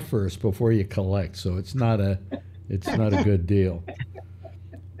die first before you collect, so it's not a good deal.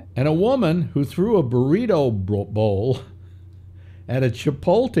 And a woman who threw a burrito bowl at a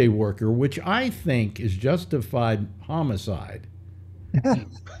Chipotle worker, which I think is justified homicide.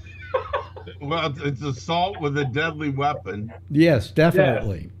 Well, it's assault with a deadly weapon. Yes,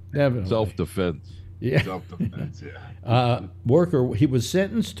 definitely. Yes. Definitely. Self-defense. Yeah. Self-defense, yeah. Worker, he was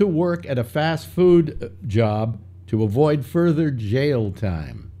sentenced to work at a fast food job to avoid further jail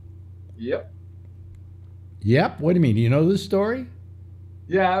time. Yep. Yep. What do you mean? Do you know this story?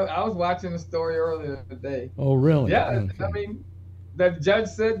 Yeah, I was watching the story earlier today. Oh, really? Yeah, Okay. I mean, the judge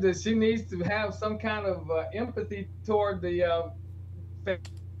said that she needs to have some kind of empathy toward the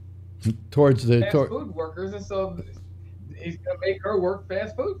Towards the fast food workers, and so he's gonna make her work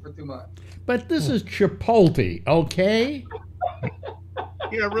fast food for 2 months. But this is Chipotle, okay?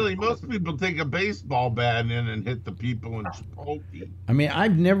 Yeah, really, most people take a baseball bat in and hit the people in Chipotle. I mean,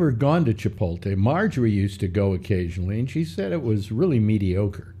 I've never gone to Chipotle. Marjorie used to go occasionally, and she said it was really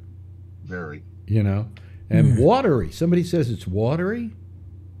mediocre. Very. You know? And watery. Somebody says it's watery?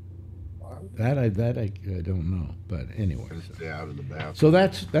 That I don't know. But anyway. Stay out of the bathroom. So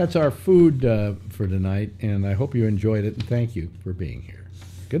that's our food for tonight, and I hope you enjoyed it, and thank you for being here.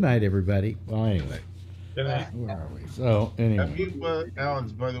 Good night, everybody. Well, anyway. Good night. Where are we? So, anyway. Have you,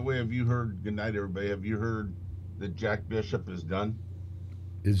 Alex, by the way, have you heard, good night, everybody, have you heard that Jack Bishop is done?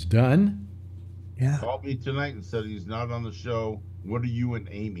 Is done? Yeah. Called me tonight and said he's not on the show. What are you and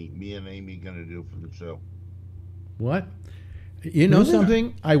me and Amy, going to do for the show? What? You know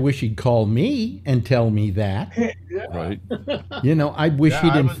something? I wish he'd call me and tell me that. Right. You know, I wish Yeah,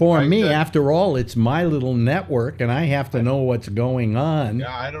 he'd I inform me. said- After all, it's my little network, and I have to know what's going on.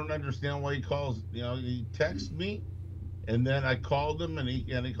 Yeah, I don't understand why he calls. You know, he texts me, and then I called him, and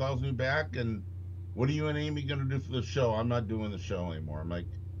he calls me back. And what are you and Amy gonna do for the show? I'm not doing the show anymore. I'm like,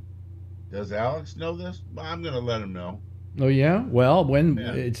 does Alex know this? Well, I'm gonna let him know. Oh yeah. Well, when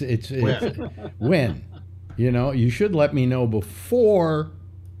Yeah. it's When? when, you know, you should let me know before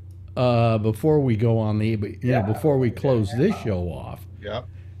we go on the, before we close this show off. Yep.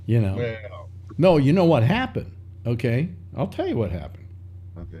 You know. Well. No, you know what happened? Okay, I'll tell you what happened.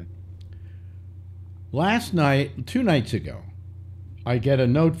 Okay. Last night, 2 nights ago, I get a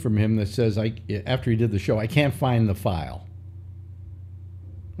note from him that says, after he did the show, I can't find the file.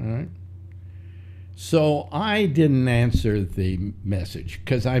 All right. So I didn't answer the message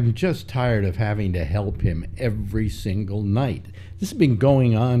because I'm just tired of having to help him every single night. This has been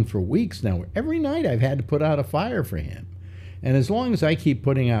going on for weeks now. Every night I've had to put out a fire for him. And as long as I keep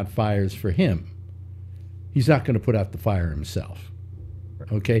putting out fires for him, he's not going to put out the fire himself.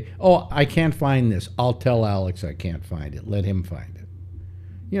 Okay? Oh, I can't find this. I'll tell Alex I can't find it. Let him find it.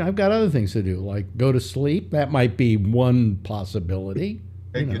 You know, I've got other things to do, like go to sleep. That might be one possibility.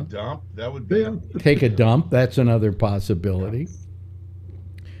 Take a dump. That would be. Take a dump. That's another possibility.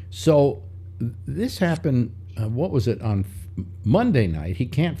 So this happened, what was it, on Monday night. He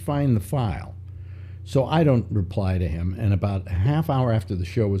can't find the file. So I don't reply to him. And about a half hour after the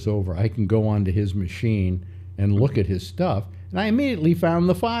show was over, I can go onto his machine and look at his stuff. And I immediately found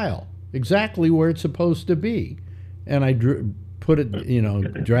the file, exactly where it's supposed to be. And I put it, you know,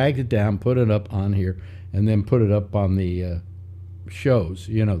 dragged it down, put it up on here, and then put it up on the shows,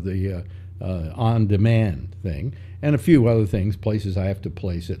 you know, the on-demand thing, and a few other things, places I have to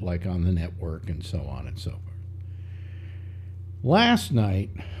place it, like on the network and so on and so forth. Last night,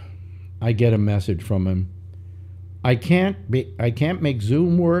 I get a message from him. I can't make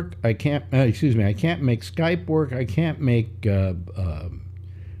Zoom work. I can't make Skype work. I can't make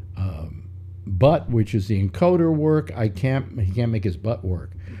butt, which is the encoder, work. He can't make his butt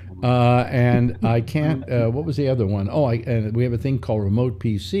work. And I can't, what was the other one? Oh, and we have a thing called remote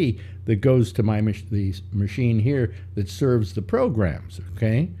PC that goes to my the machine here that serves the programs,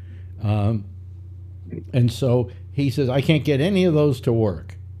 okay? And so he says, I can't get any of those to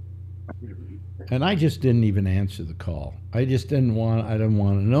work. And I just didn't even answer the call. I didn't want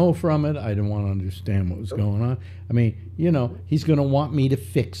to know from it. I didn't want to understand what was going on. I mean, you know, he's going to want me to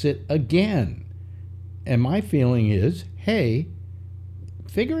fix it again. And my feeling is, hey,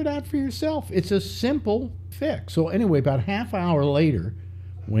 figure it out for yourself. It's a simple fix. So anyway, about half hour later,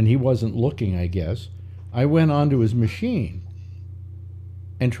 when he wasn't looking, I guess, I went onto his machine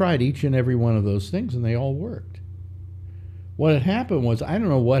and tried each and every one of those things, and they all worked. What had happened was, I don't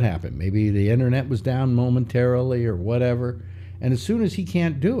know what happened. Maybe the internet was down momentarily or whatever. And as soon as he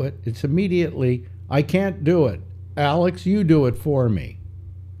can't do it, it's immediately, I can't do it. Alex, you do it for me.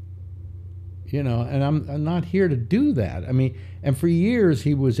 You know, and I'm not here to do that. I mean, and for years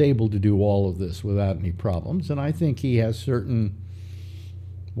he was able to do all of this without any problems. And I think he has certain,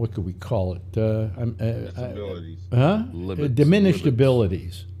 what could we call it? Disabilities. Diminished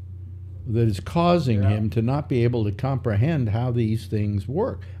abilities that is causing him to not be able to comprehend how these things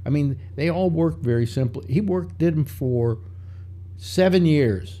work. I mean, they all work very simply. He did them for 7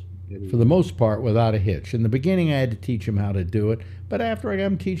 years, for the most part, without a hitch. In the beginning, I had to teach him how to do it, but after I got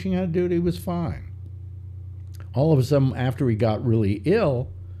him teaching how to do it, he was fine. All of a sudden, after he got really ill,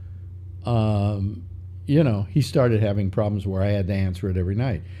 you know, he started having problems where I had to answer it every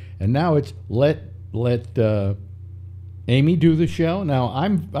night. And now it's let Amy do the show. Now,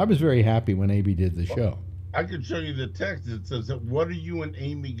 I was very happy when Amy did the show. I can show you the text. It says, what are you and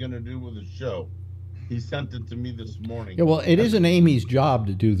Amy going to do with the show? He sent it to me this morning. Yeah, well, it isn't Amy's job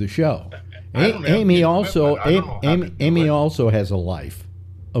to do the show. Amy also has a life,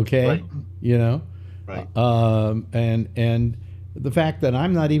 okay? Right. You know, Right. And the fact that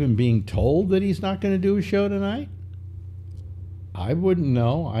I'm not even being told that he's not going to do a show tonight, I wouldn't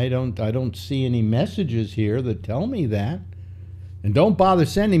know. I don't see any messages here that tell me that, and don't bother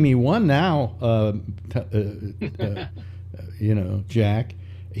sending me one now. You know, Jack.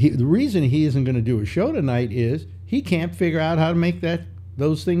 The reason he isn't going to do a show tonight is he can't figure out how to make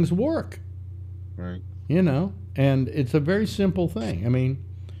those things work. Right. You know, and it's a very simple thing. I mean,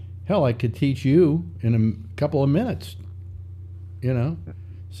 hell, I could teach you in a couple of minutes. You know,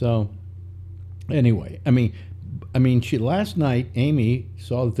 so anyway, I mean, last night Amy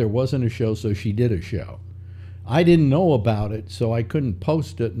saw that there wasn't a show, so she did a show. I didn't know about it, so I couldn't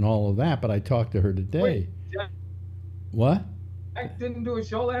post it and all of that. But I talked to her today. Wait, Jack, what? I didn't do a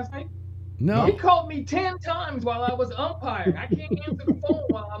show last night? No. He called me 10 times while I was umpiring. I can't answer the phone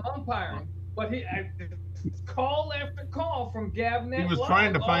while I'm umpiring. But call after call from Gabnet. He was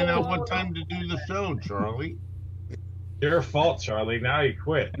trying to find out what time to do the show, Charlie. Your fault, Charlie. Now you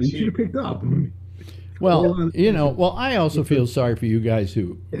quit. You should have picked up. Well, you know, I also feel sorry for you guys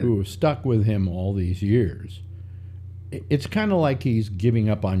who have stuck with him all these years. It's kind of like he's giving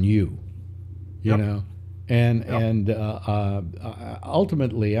up on you, you know? And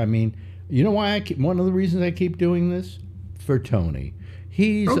ultimately, I mean, you know why one of the reasons I keep doing this? For Tony.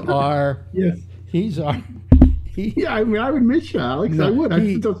 He's our... Yes. He's our... Yeah, I mean, I would miss you, Alex. I would.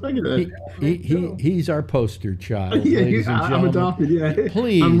 He's our poster child, yeah, ladies and gentlemen. I'm adopted, yeah.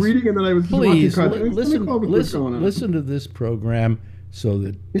 Please. I'm reading and then I was please, watching listen to this program so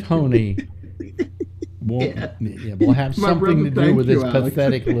that Tony will have something to do with his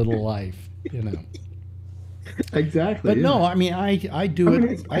pathetic little life, you know. Exactly. But no, I mean, I do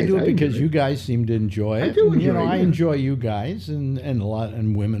it. I do it because you guys seem to enjoy it. I enjoy you guys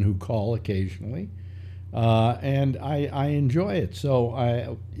and women who call occasionally. And I enjoy it,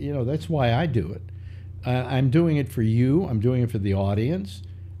 so that's why I do it. I'm doing it for you. I'm doing it for the audience.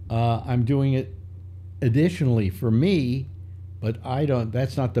 I'm doing it additionally for me, but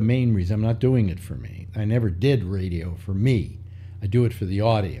that's not the main reason. I'm not doing it for me. I never did radio for me. I do it for the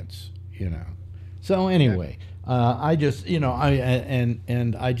audience, you know. So anyway, I just,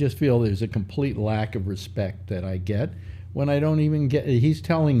 I just feel there's a complete lack of respect that I get when I don't even get. He's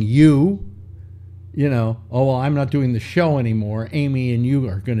telling you. You know, oh, well, I'm not doing the show anymore. Amy and you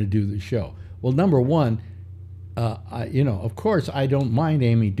are going to do the show. Well, number one, of course, I don't mind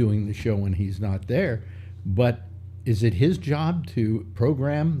Amy doing the show when he's not there. But is it his job to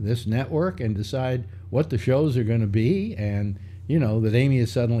program this network and decide what the shows are going to be? And, that Amy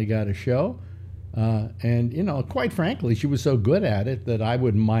has suddenly got a show. And, quite frankly, she was so good at it that I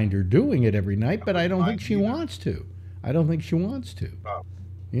wouldn't mind her doing it every night. But I don't think she wants to. I don't think she wants to.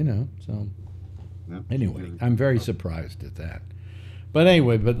 So... Anyway, I'm very surprised at that. But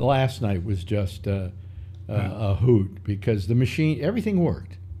anyway, last night was just a hoot because the machine, everything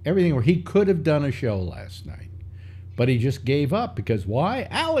worked. Everything worked. He could have done a show last night, but he just gave up because why?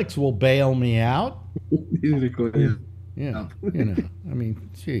 Alex will bail me out. Yeah, I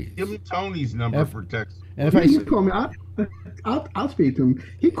mean, geez. Give me Tony's number for text. And if he call me, I'll speak to him.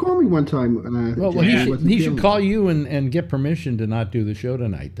 He called me one time. He should call you and get permission to not do the show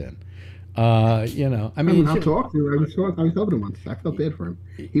tonight then. I mean, I'll talk to him. I was talking to him once. I felt bad for him.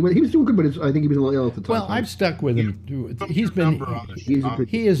 He was doing good, but I think he was a little ill at the time. Well, I've stuck with him.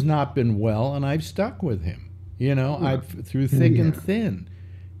 He has not been well, and I've stuck with him. I've through thick and thin.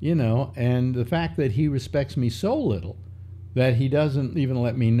 you know, and the fact that he respects me so little that he doesn't even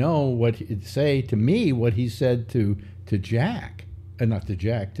let me know what he'd say to me, what he said to Jack, not to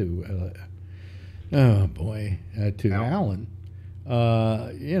Jack, to to Alan.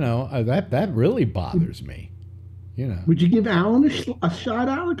 You know, that really bothers me. You know. Would you give Alan a shot,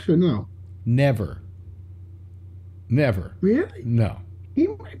 Alex, or no? Never. Never. Really? No. He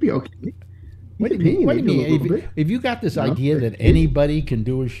might be okay. What do you mean? If you got this idea that anybody can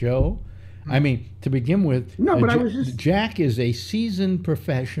do a show, I mean, to begin with, no, but I was just... Jack is a seasoned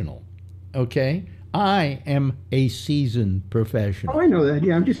professional. Okay, I am a seasoned professional. Oh, I know that.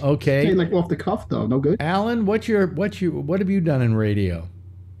 Yeah, I'm just saying, like, off the cuff, though. No good. Alan, what have you done in radio?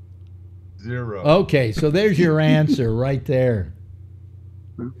 0. Okay, so there's your answer right there.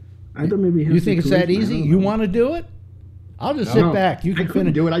 I thought maybe you think it's that easy? You want to do it? I'll just sit back. You can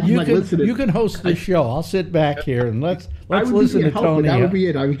finish. Do it. I just like listening. You can host the show. I'll sit back here and let's listen to Tony. That would be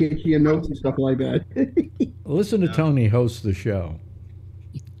it. I would get you notes and stuff like that. Listen to Tony host the show.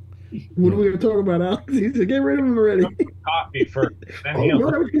 What are we going to talk about, Alex? He said, get rid of him already. Coffee first. Then you know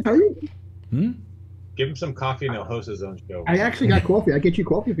what I was going to tell you? Give him some coffee and he'll host his own show. I actually got coffee. I get you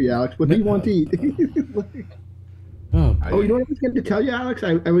coffee for you, Alex. What do you want to eat? Oh, you know what I was going to tell you, Alex?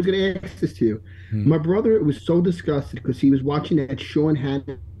 I was going to ask this to you. My brother was so disgusted because he was watching that Sean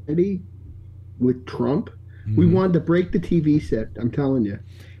Hannity with Trump. We wanted to break the TV set, I'm telling you.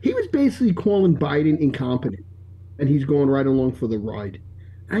 He was basically calling Biden incompetent, and he's going right along for the ride.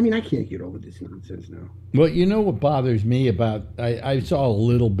 I mean, I can't get over this nonsense now. Well, you know what bothers me about, I saw a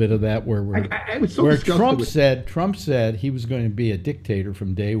little bit of that where I was so disgusted Trump said he was going to be a dictator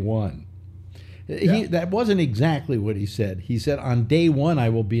from day one. That wasn't exactly what he said. He said, on day one, I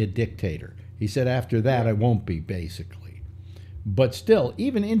will be a dictator. He said, after that, I won't be, basically. But still,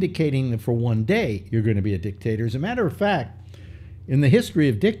 even indicating that for one day, you're going to be a dictator. As a matter of fact, in the history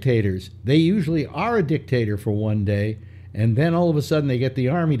of dictators, they usually are a dictator for one day, and then all of a sudden they get the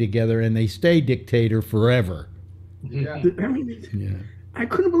army together and they stay dictator forever. Yeah. I mean, I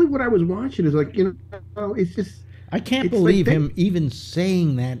couldn't believe what I was watching. It's like, you know, it's just... I can't believe him even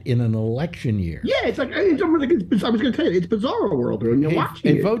saying that in an election year. Yeah, it's like, I was going to tell you, it's bizarre world when you're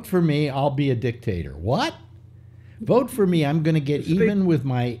watching it. Vote for me, I'll be a dictator. What? Vote for me, I'm going to get even with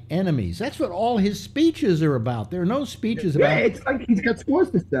my enemies. That's what all his speeches are about. There are no speeches about... Yeah, it's like he's got scores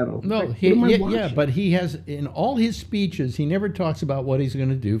to settle. No, like, but he has, in all his speeches, he never talks about what he's going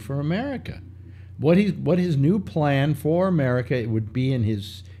to do for America. What his new plan for America would be in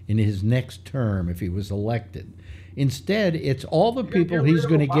his next term if he was elected. Instead, it's all the people he's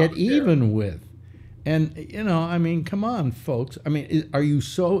going to get even with. And, you know, I mean, come on, folks. I mean, are you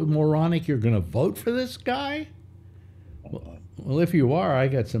so moronic you're going to vote for this guy? Well, if you are, I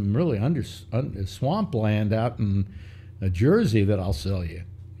got some really swampland out in Jersey that I'll sell you,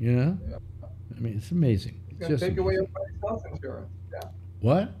 you know? I mean, it's amazing. He's going to take away everybody's health insurance. Yeah.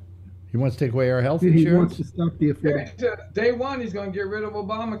 What? He wants to take away our health insurance? He wants to stop the effect. Day one, he's going to get rid of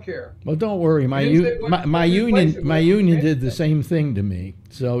Obamacare. Well, don't worry. My union did the same thing to me.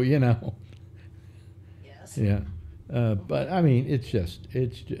 So, you know. Yes. Yeah. But I mean, it's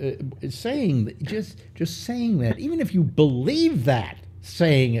saying just saying that. Even if you believe that,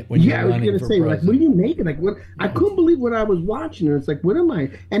 saying it when you're running for president. Like, what do you make it? Like, what? I couldn't believe what I was watching. And it's like, what am I?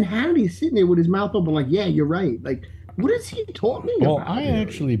 And Hannity's sitting there with his mouth open, like, yeah, you're right. Like, what is he talking about? Well, I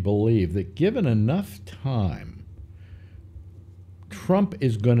actually believe that given enough time, Trump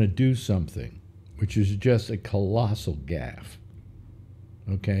is going to do something, which is just a colossal gaffe.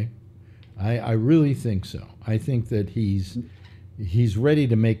 Okay? I really think so. I think that he's ready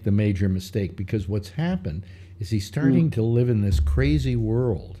to make the major mistake because what's happened is he's starting to live in this crazy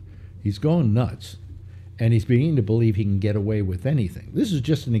world. He's going nuts, and he's beginning to believe he can get away with anything. This is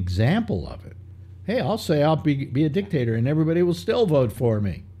just an example of it. Hey, I'll say I'll be a dictator, and everybody will still vote for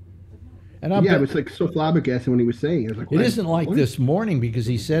me. And it was like so flabbergasted when he was saying it. It isn't like this morning because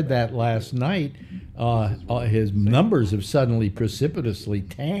he said that last night. His numbers have suddenly precipitously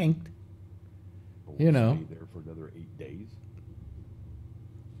tanked. You know. Stay there for another 8 days.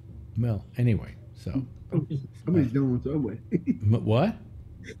 Well, anyway, so somebody's going somewhere. What?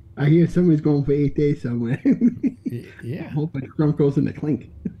 I hear somebody's going for 8 days somewhere. Yeah. I hope Trump goes in the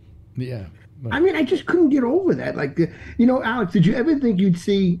clink. Yeah. I mean, I just couldn't get over that. Like, you know, Alex, did you ever think you'd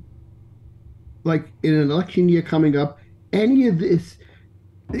see, like, in an election year coming up, any of this?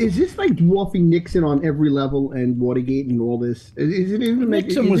 Is this like dwarfing Nixon on every level and Watergate and all this? Is it even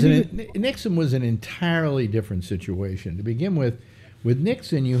Nixon was an entirely different situation. To begin with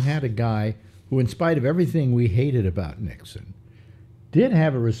Nixon, you had a guy who, in spite of everything we hated about Nixon, did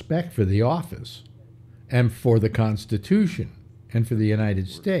have a respect for the office and for the Constitution and for the United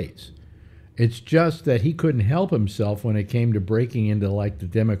States. It's just that he couldn't help himself when it came to breaking into like the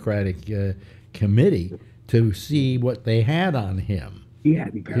Democratic committee to see what they had on him. He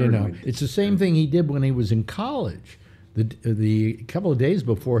had me paranoid. You know, it's the same thing he did when he was in college. The couple of days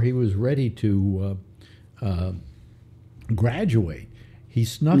before he was ready to graduate, he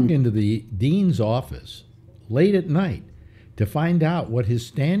snuck into the dean's office late at night to find out what his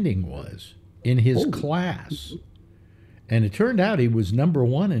standing was in his class. And it turned out he was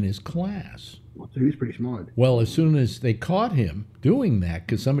 #1 in his class. So he was pretty smart. Well, as soon as they caught him doing that,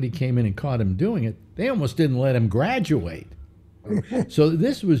 because somebody came in and caught him doing it, they almost didn't let him graduate. So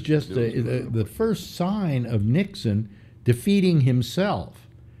this was just the first sign of Nixon defeating himself.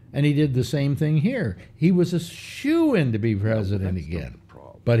 And he did the same thing here. He was a shoo-in to be president again.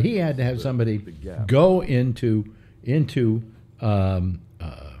 But he had to have somebody go into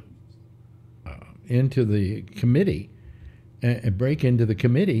the committee and break into the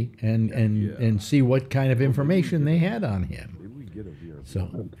committee and see what kind of information they had on him.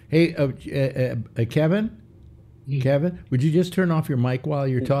 So, hey, Kevin, would you just turn off your mic while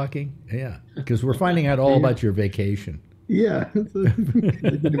you're talking? Yeah, because we're finding out all about your vacation. Yeah. Should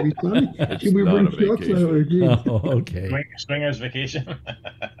we bring shorts? Oh, okay. Swingers vacation.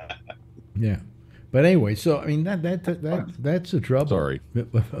 Yeah. But anyway, so I mean that's the trouble. Sorry,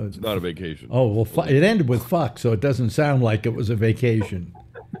 it's not a vacation. Oh well, it ended with fuck, so it doesn't sound like it was a vacation.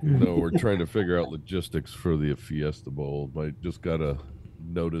 No, we're trying to figure out logistics for the Fiesta Bowl. I just got a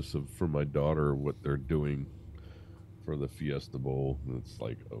notice from my daughter what they're doing for the Fiesta Bowl. And it's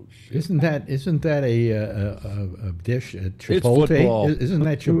like, oh shit! Isn't that a dish? Chipotle? It's football. Isn't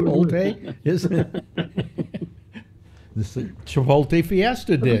that Chipotle? Isn't it? This is a Chipotle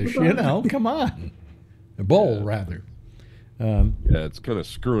Fiesta dish, you know? Come on. A bowl, rather. Yeah, it's kind of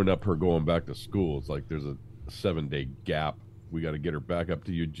screwing up her going back to school. It's like there's a 7-day gap. We got to get her back up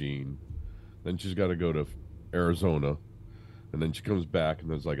to Eugene. Then she's got to go to Arizona. And then she comes back,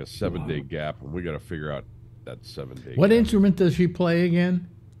 and there's like a 7-day gap, and we got to figure out that 7-day What gap. instrument does she play again?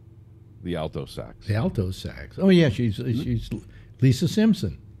 The alto sax. The alto sax. Oh, yeah, she's Lisa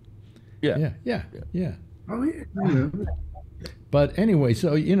Simpson. Yeah. Yeah. Oh, yeah. But anyway,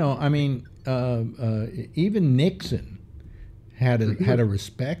 so, you know, I mean, even Nixon had a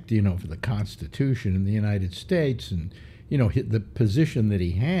respect, you know, for the Constitution in the United States and, you know, the position that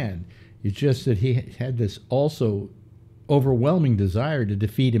he had. It's just that he had this also overwhelming desire to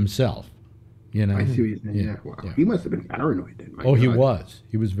defeat himself, you know. I see what you're saying. Yeah. Wow. Yeah. He must have been paranoid then. Oh, God. He was.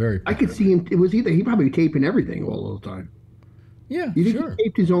 He was very paranoid. I could see him. It was either he probably taping everything all the time. Yeah, you think he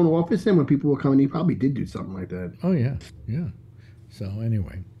taped his own office, and when people were coming, he probably did do something like that. Oh yeah. So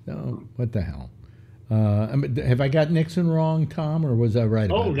anyway, what the hell? Have I got Nixon wrong, Tom, or was I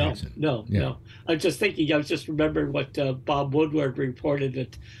right about Nixon? No. I was just thinking. I was just remembering what Bob Woodward reported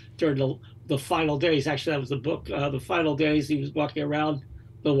that during the final days. Actually, that was the book. The final days, he was walking around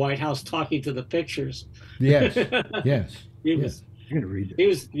the White House talking to the pictures. Yes. Yes. He was. You're gonna read that.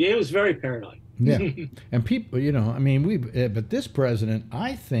 He was very paranoid. Yeah, and people, you know, I mean, but this president,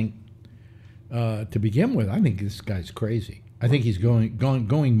 I think, to begin with, I think this guy's crazy. I think he's going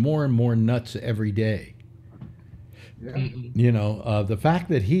more and more nuts every day. Yeah. You know, the fact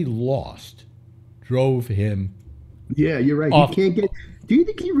that he lost drove him. Yeah, you're right. He can't get. Do you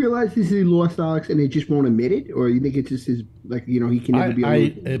think he realizes he lost, Alex, and he just won't admit it, or you think it's just his, like, you know, he can never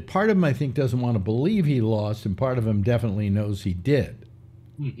be? Part of him, I think, doesn't want to believe he lost, and part of him definitely knows he did.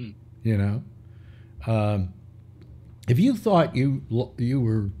 Mm-hmm. You know. If you thought you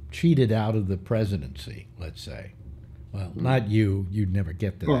were cheated out of the presidency, let's say, well, not you, you'd never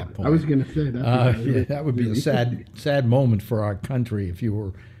get to that point. I was going to say that. That would be a sad moment for our country if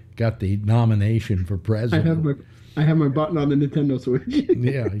you got the nomination for president. I have my button on the Nintendo Switch.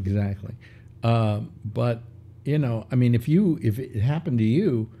 Yeah, exactly. But you know, I mean, if it happened to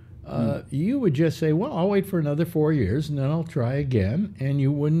you, you would just say, "Well, I'll wait for another 4 years, and then I'll try again," and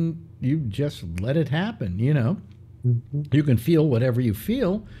you just let it happen. You know, you can feel whatever you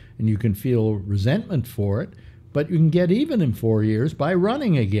feel, and you can feel resentment for it, but you can get even in 4 years by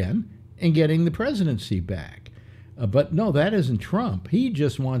running again and getting the presidency back. But no, that isn't Trump. He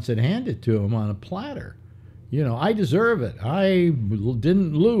just wants it handed to him on a platter. You know, I deserve it. I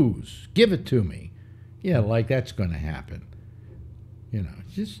didn't lose. Give it to me. Yeah, like that's going to happen. You know, it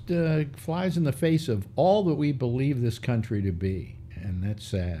just flies in the face of all that we believe this country to be, and that's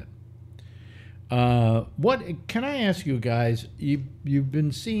sad. What can I ask you guys? You've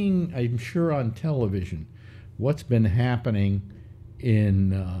been seeing, I'm sure, on television, what's been happening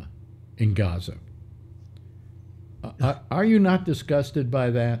in Gaza. Are you not disgusted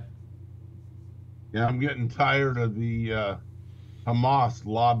by that? Yeah, I'm getting tired of the Hamas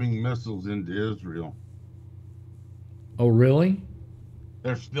lobbing missiles into Israel. Oh, really?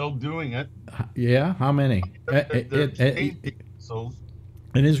 They're still doing it. Yeah. How many? Missiles.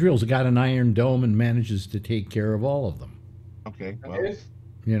 And Israel's got an iron dome and manages to take care of all of them. Okay. And Well,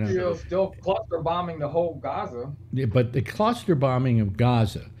 Israel's still cluster bombing the whole Gaza. Yeah, but the cluster bombing of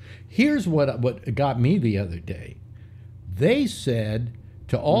Gaza. Here's what got me the other day. They said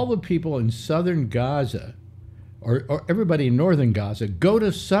to all the people in southern Gaza, or everybody in northern Gaza, go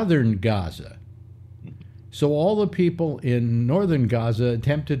to southern Gaza. So all the people in northern Gaza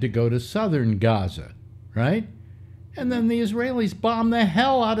attempted to go to southern Gaza, right? And then the Israelis bombed the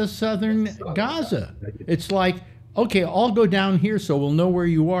hell out of southern Gaza. It's like, okay, I'll go down here so we'll know where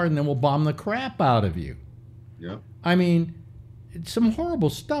you are, and then we'll bomb the crap out of you. yeah. I mean, it's some horrible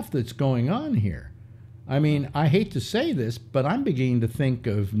stuff that's going on here. I mean, I hate to say this, but I'm beginning to think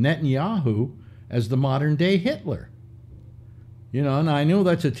of Netanyahu as the modern day Hitler. You know, and I know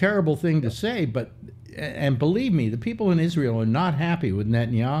that's a terrible thing to say, but, and believe me, the people in Israel are not happy with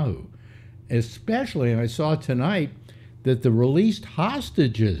Netanyahu. Especially, and I saw tonight that the released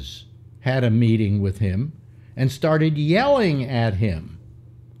hostages had a meeting with him and started yelling at him.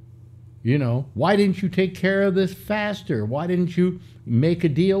 You know, why didn't you take care of this faster? Why didn't you make a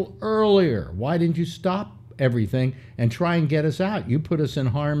deal earlier? Why didn't you stop everything and try and get us out? You put us in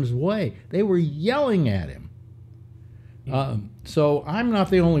harm's way. They were yelling at him. So I'm not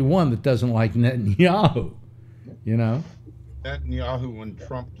the only one that doesn't like Netanyahu, you know? Netanyahu and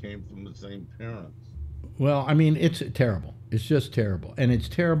Trump came from the same parents. Well, I mean, it's terrible. It's just terrible. And it's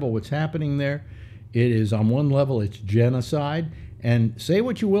terrible what's happening there. It is, on one level, it's genocide. And say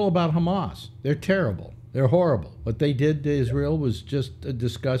what you will about Hamas. They're terrible. They're horrible. What they did to Israel was just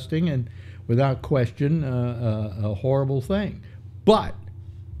disgusting and, without question, a horrible thing. But,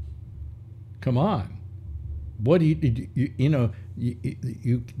 come on. What do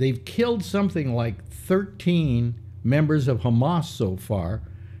they've killed something like 13 members of Hamas so far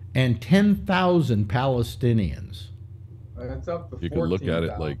and 10,000 Palestinians. It's up to You can look at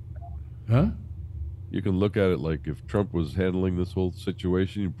it like, huh? You can look at it like if Trump was handling this whole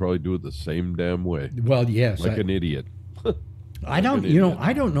situation, he'd probably do it the same damn way. Well, yes. Like an idiot. I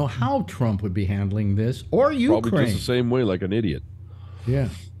don't know how Trump would be handling this, or Ukraine. Probably just the same way, like an idiot. Yeah,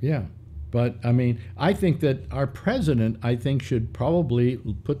 yeah. But, I mean, I think that our president, should probably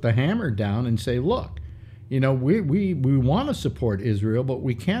put the hammer down and say, look, you know, we want to support Israel, but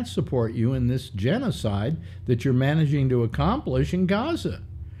we can't support you in this genocide that you're managing to accomplish in Gaza.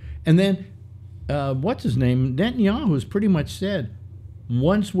 And then, what's his name? Netanyahu has pretty much said,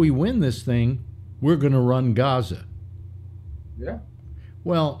 once we win this thing, we're going to run Gaza. Yeah.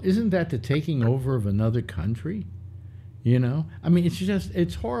 Well, isn't that the taking over of another country? You know? I mean,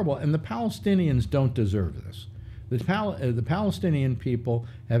 it's horrible. And the Palestinians don't deserve this. The Palestinian people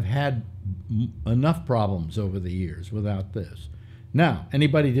have had enough problems over the years without this. Now,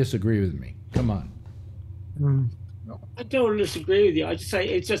 anybody disagree with me? Come on. I don't disagree with you. I just say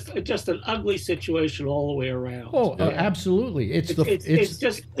it's just an ugly situation all the way around. Oh, absolutely.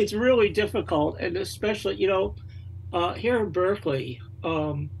 It's really difficult, and especially, you know, here in Berkeley,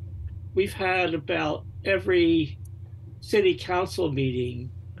 we've had about every city council meeting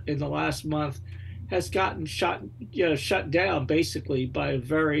in the last month has gotten shut down basically by a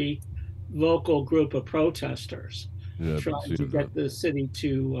very vocal group of protesters trying to get the city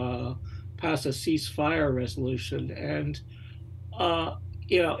to pass a ceasefire resolution. And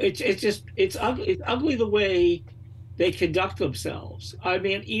you know, it's ugly the way they conduct themselves. I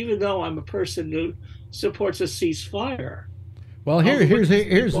mean, even though I'm a person who supports a ceasefire. Well, here's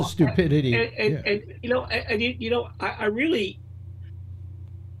the stupidity. And you know, I really.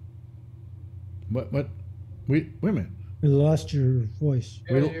 What? Wait a minute. We lost your voice.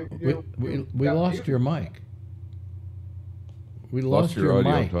 We lost your mic. We lost your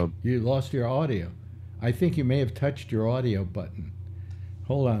audio, mic. Tom. You lost your audio. I think you may have touched your audio button.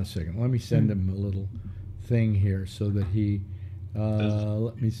 Hold on a second. Let me send him a little thing here so that he.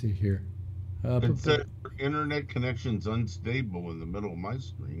 Let me see here. It said internet connection's unstable in the middle of my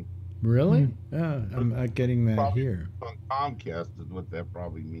screen. Really? I'm not getting that Probably here. On Comcast is what that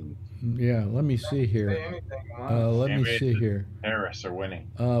probably means. Yeah, let me see here. Let me see here. Harris are winning.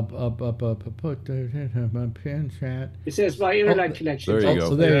 Put my pin chat. It says my internet connection. There you go.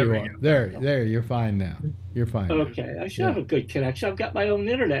 So there you are. There, you're fine now. You're fine. Okay, I should have a good connection. I've got my own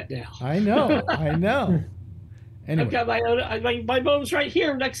internet now. I know. Anyway. I've got my own. My mode's right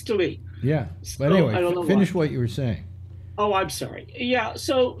here next to me. Yeah, So, but I don't anyway, know finish why. what you were saying. Oh, I'm sorry. Yeah.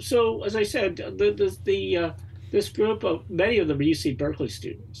 So as I said, this group of many of them are UC Berkeley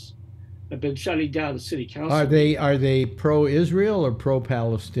students, have been shutting down the city council. Are they pro-Israel or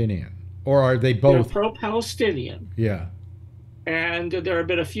pro-Palestinian, or are they both? They're pro-Palestinian. Yeah. And there have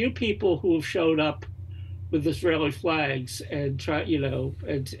been a few people who have showed up with Israeli flags and try,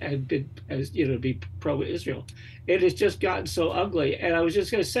 and been, as be pro-Israel. It has just gotten so ugly. And I was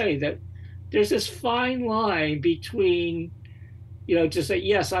just going to say that there's this fine line between, just say,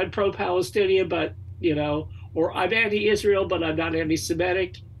 yes, I'm pro-Palestinian, but or I'm anti-Israel, but I'm not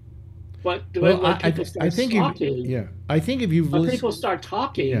anti-Semitic. But when people start talking, I think if you've listened, people start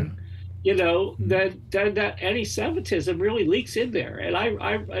talking, then that anti-Semitism really leaks in there, and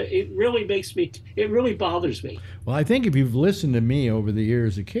it really bothers me. Well, I think if you've listened to me over the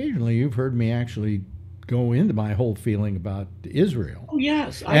years, occasionally you've heard me actually go into my whole feeling about Israel. Oh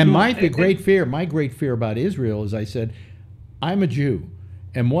yes, and my great fear about Israel is I said, I'm a Jew,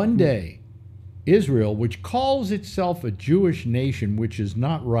 and one day Israel, which calls itself a Jewish nation, which is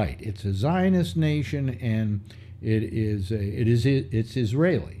not right. It's a Zionist nation, and it's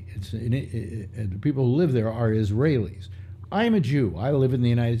Israeli. The people who live there are Israelis. I am a Jew. I live in the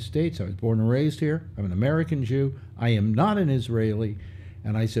United States. I was born and raised here. I'm an American Jew. I am not an Israeli.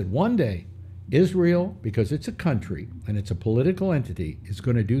 And I said, one day, Israel, because it's a country and it's a political entity, is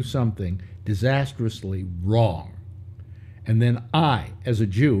going to do something disastrously wrong. And then I, as a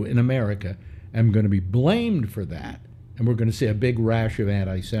Jew in America, am going to be blamed for that, and we're going to see a big rash of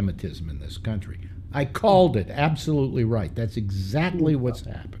anti-Semitism in this country. I called it absolutely right. That's exactly what's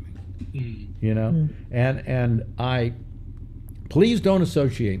happening. And I, please don't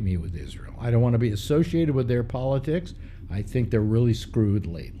associate me with Israel. I don't want to be associated with their politics. I think they're really screwed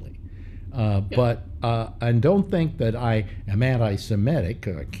lately. And don't think that I am anti-Semitic.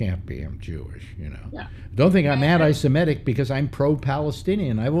 I can't be. I'm Jewish, Yeah. Don't think I'm anti-Semitic because I'm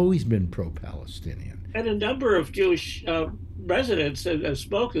pro-Palestinian. I've always been pro-Palestinian. And a number of Jewish residents have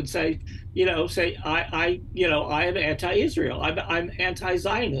spoken, say I am anti-Israel. I'm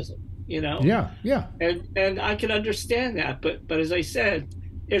anti-Zionism. Yeah. And I can understand that, but as I said,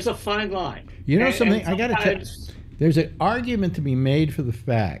 there's a fine line. Something I got to tell you. There's an argument to be made for the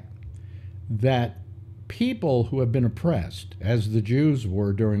fact that people who have been oppressed, as the Jews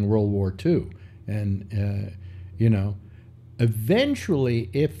were during World War II, and eventually,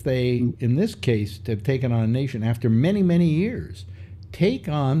 if they, in this case, have taken on a nation after many, many years, take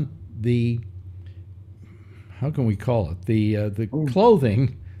on the, how can we call it, the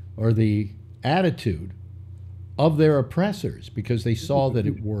clothing or the attitude of their oppressors, because they saw that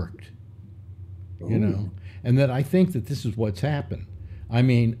it worked, and that I think that this is what's happened. I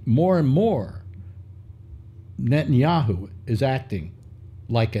mean, more and more, Netanyahu is acting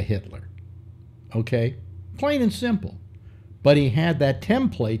like a Hitler, okay? Plain and simple. But he had that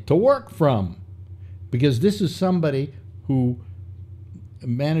template to work from, because this is somebody who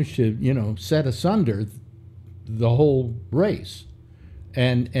managed to, set asunder the whole race.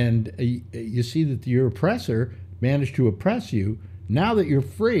 And you see that your oppressor managed to oppress you. Now that you're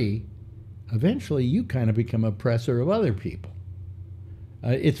free, eventually you kind of become oppressor of other people.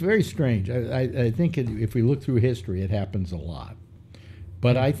 It's very strange. I think if we look through history, it happens a lot.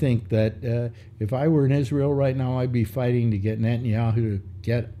 But I think that if I were in Israel right now, I'd be fighting to get Netanyahu to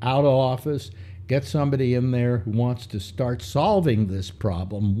get out of office, get somebody in there who wants to start solving this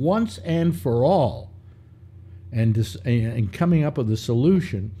problem once and for all, and coming up with a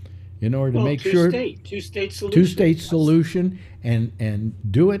solution in order to make sure two-state solution,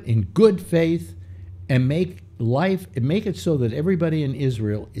 and do it in good faith, and make it so that everybody in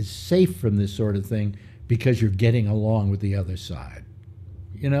Israel is safe from this sort of thing, because you're getting along with the other side,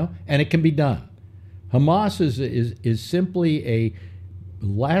 and it can be done. Hamas is simply a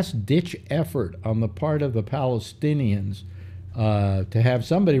last-ditch effort on the part of the Palestinians to have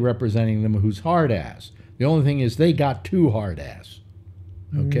somebody representing them who's hard-ass. The only thing is they got too hard-ass,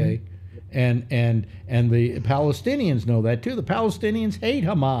 okay? And the Palestinians know that too. The Palestinians hate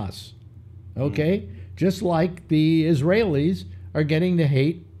Hamas, okay? Just like the Israelis are getting to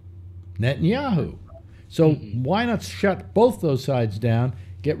hate Netanyahu. So why not shut both those sides down,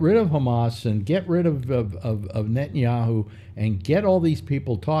 get rid of Hamas and get rid of Netanyahu, and get all these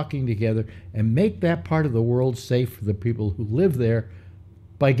people talking together and make that part of the world safe for the people who live there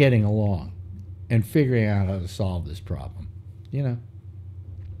by getting along and figuring out how to solve this problem,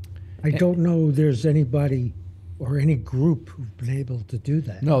 I don't know there's anybody or any group who've been able to do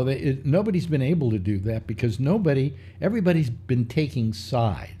that. No, nobody's been able to do that because everybody's been taking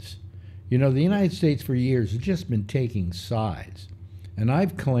sides. The United States for years has just been taking sides. And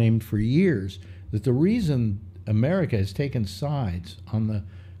I've claimed for years that the reason America has taken sides with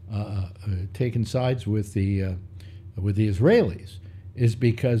the Israelis is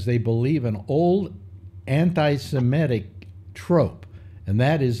because they believe an old anti-Semitic trope, and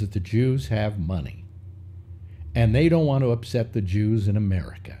that is that the Jews have money. And they don't want to upset the Jews in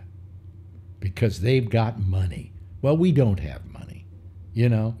America because they've got money. Well, we don't have money. You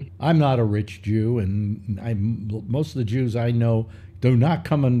know, I'm not a rich Jew, and most of the Jews I know do not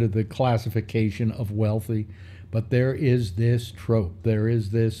come under the classification of wealthy, but there is this trope, there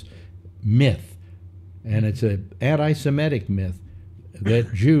is this myth, and it's an anti-Semitic myth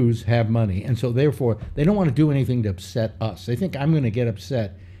that Jews have money, and so therefore they don't want to do anything to upset us. They think I'm going to get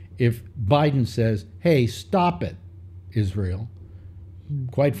upset if Biden says, hey, stop it, Israel.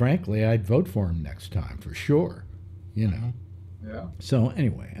 Quite frankly, I'd vote for him next time for sure, you know. Yeah. So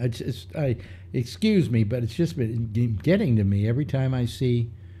anyway, excuse me, but it's just been getting to me every time I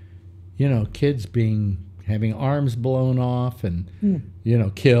see, you know, kids having arms blown off and, you know,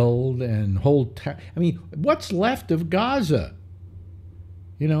 killed and I mean, what's left of Gaza?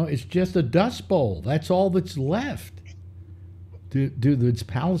 You know, it's just a dust bowl. That's all that's left. Do the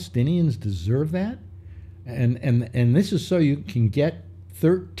Palestinians deserve that? And this is so you can get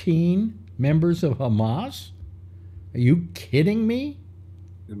 13 members of Hamas? Are you kidding me?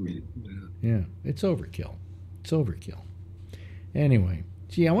 Yeah, it's overkill. It's overkill. Anyway,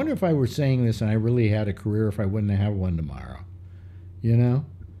 gee, I wonder if I were saying this and I really had a career if I wouldn't have one tomorrow. You know?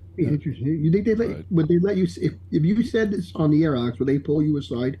 Interesting. You think would they let you if you said this on the air, Alex? Would they pull you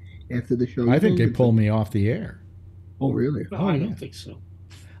aside after the show? I think they pull me off the air. Oh, really? No, I don't think so.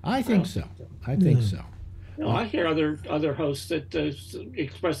 I think so. I think so. No, I hear other hosts that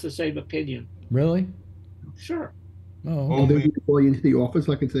express the same opinion. Really? Sure. Oh, they call you into the office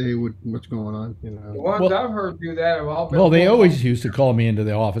like and say, "Hey, what's going on?" You know. The ones I've heard do that have all been. Well, they always used to call me into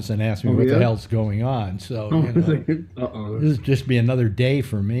the office and ask me what the hell's going on. So you know, this would just be another day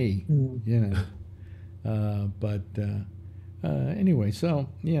for me, you know. Anyway, so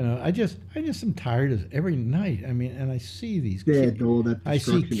you know, I just am tired of every night. I mean, and I see these kids. I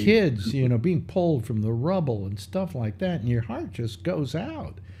see kids, you know, being pulled from the rubble and stuff like that, and your heart just goes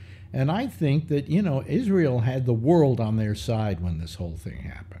out. And I think that, you know, Israel had the world on their side when this whole thing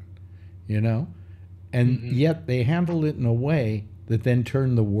happened, you know? And yet they handled it in a way that then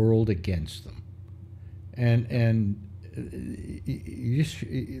turned the world against them. And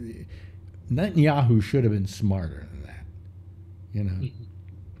Netanyahu should have been smarter than that, you know?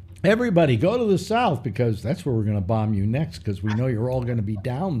 Everybody go to the south because that's where we're going to bomb you next because we know you're all going to be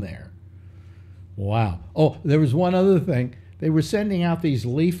down there. Wow. Oh, there was one other thing. They were sending out these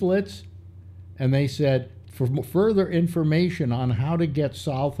leaflets, and they said, for further information on how to get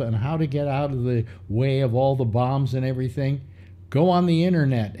south and how to get out of the way of all the bombs and everything, go on the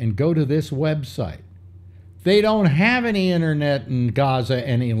internet and go to this website. They don't have any internet in Gaza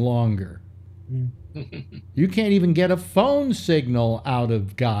any longer. You can't even get a phone signal out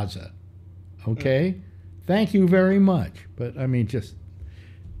of Gaza. Okay? Thank you very much. But, I mean, just...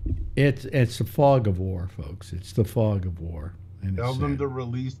 It's the fog of war, folks. It's the fog of war. And tell them to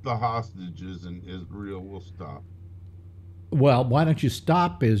release the hostages and Israel will stop. Well, why don't you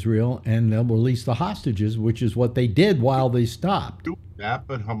stop Israel and they'll release the hostages, which is what they did while they stopped. That,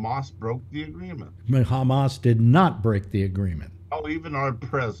 but Hamas broke the agreement. But Hamas did not break the agreement. Oh, even our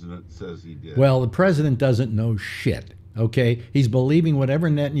president says he did. Well, the president doesn't know shit, okay? He's believing whatever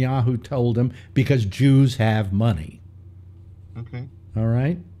Netanyahu told him because Jews have money. Okay. All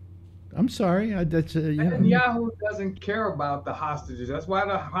right? I'm sorry. Netanyahu doesn't care about the hostages. That's why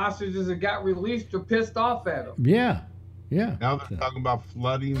the hostages that got released are pissed off at him. Yeah, yeah. Now they're talking about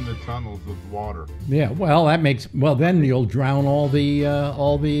flooding the tunnels with water. Yeah, well, that makes then you'll drown all the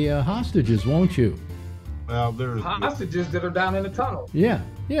hostages, won't you? Well, there's hostages that are down in the tunnel. Yeah,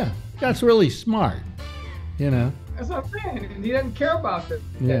 yeah. That's really smart. You know. That's what I'm saying. He doesn't care about that.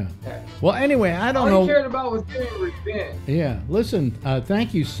 Yeah. Well, anyway, I don't know. All he cared about was getting revenge. Yeah. Listen,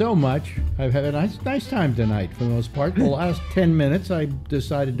 thank you so much. I've had a nice time tonight for the most part. The last 10 minutes, I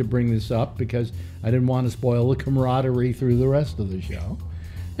decided to bring this up because I didn't want to spoil the camaraderie through the rest of the show.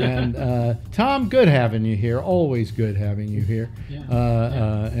 And Tom, good having you here. Always good having you here.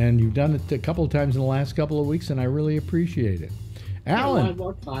 Yeah. And you've done it a couple of times in the last couple of weeks, and I really appreciate it. Alan. One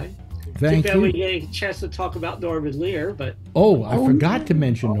more time. Thank you. We get a chance to talk about Norman Lear, but I forgot to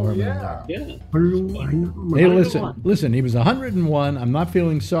mention Norman Lear. Yeah. Hey, listen. He was 101. I'm not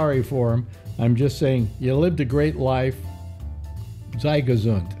feeling sorry for him. I'm just saying you lived a great life. Sei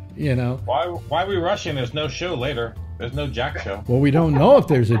gesund. You know. Why are we rushing? There's no show later. There's no Jack show. Well, we don't know if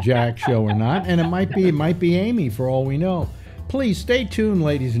there's a Jack show or not, and it might be Amy for all we know. Please stay tuned,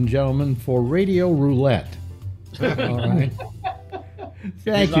 ladies and gentlemen, for Radio Roulette. All right.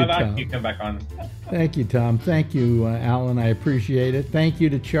 Thank you, Tom. You come back on. Thank you, Tom. Thank you, Alan. I appreciate it. Thank you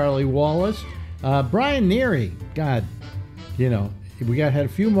to Charlie Wallace. Brian Neary. God, you know, we had a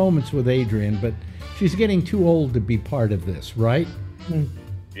few moments with Adrian, but she's getting too old to be part of this, right?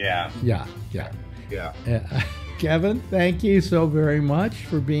 Yeah. Yeah. Kevin, thank you so very much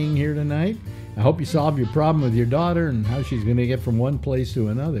for being here tonight. I hope you solve your problem with your daughter and how she's going to get from one place to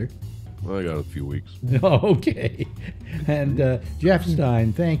another. Well, I got a few weeks. Okay. And Jeff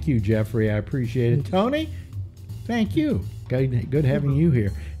Stein, thank you, Jeffrey. I appreciate it. Tony, thank you. Good having you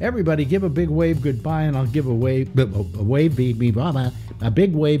here. Everybody, give a big wave goodbye, and I'll give a big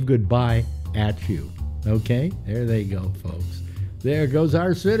wave goodbye at you. Okay? There they go, folks. There goes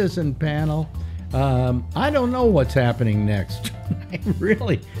our citizen panel. I don't know what's happening next. I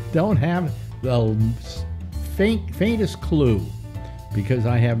really don't have the faintest clue, because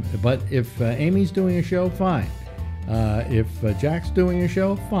I have. But if Amy's doing a show, fine. If Jack's doing a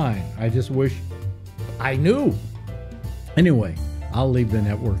show, fine. I just wish I knew. Anyway, I'll leave the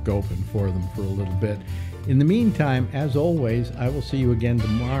network open for them for a little bit. In the meantime, as always, I will see you again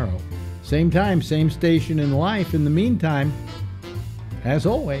tomorrow. Same time, same station in life. In the meantime, as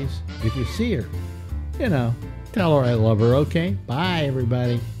always, if you see her, you know, tell her I love her, okay? Bye,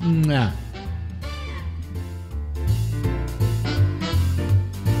 everybody. Mwah.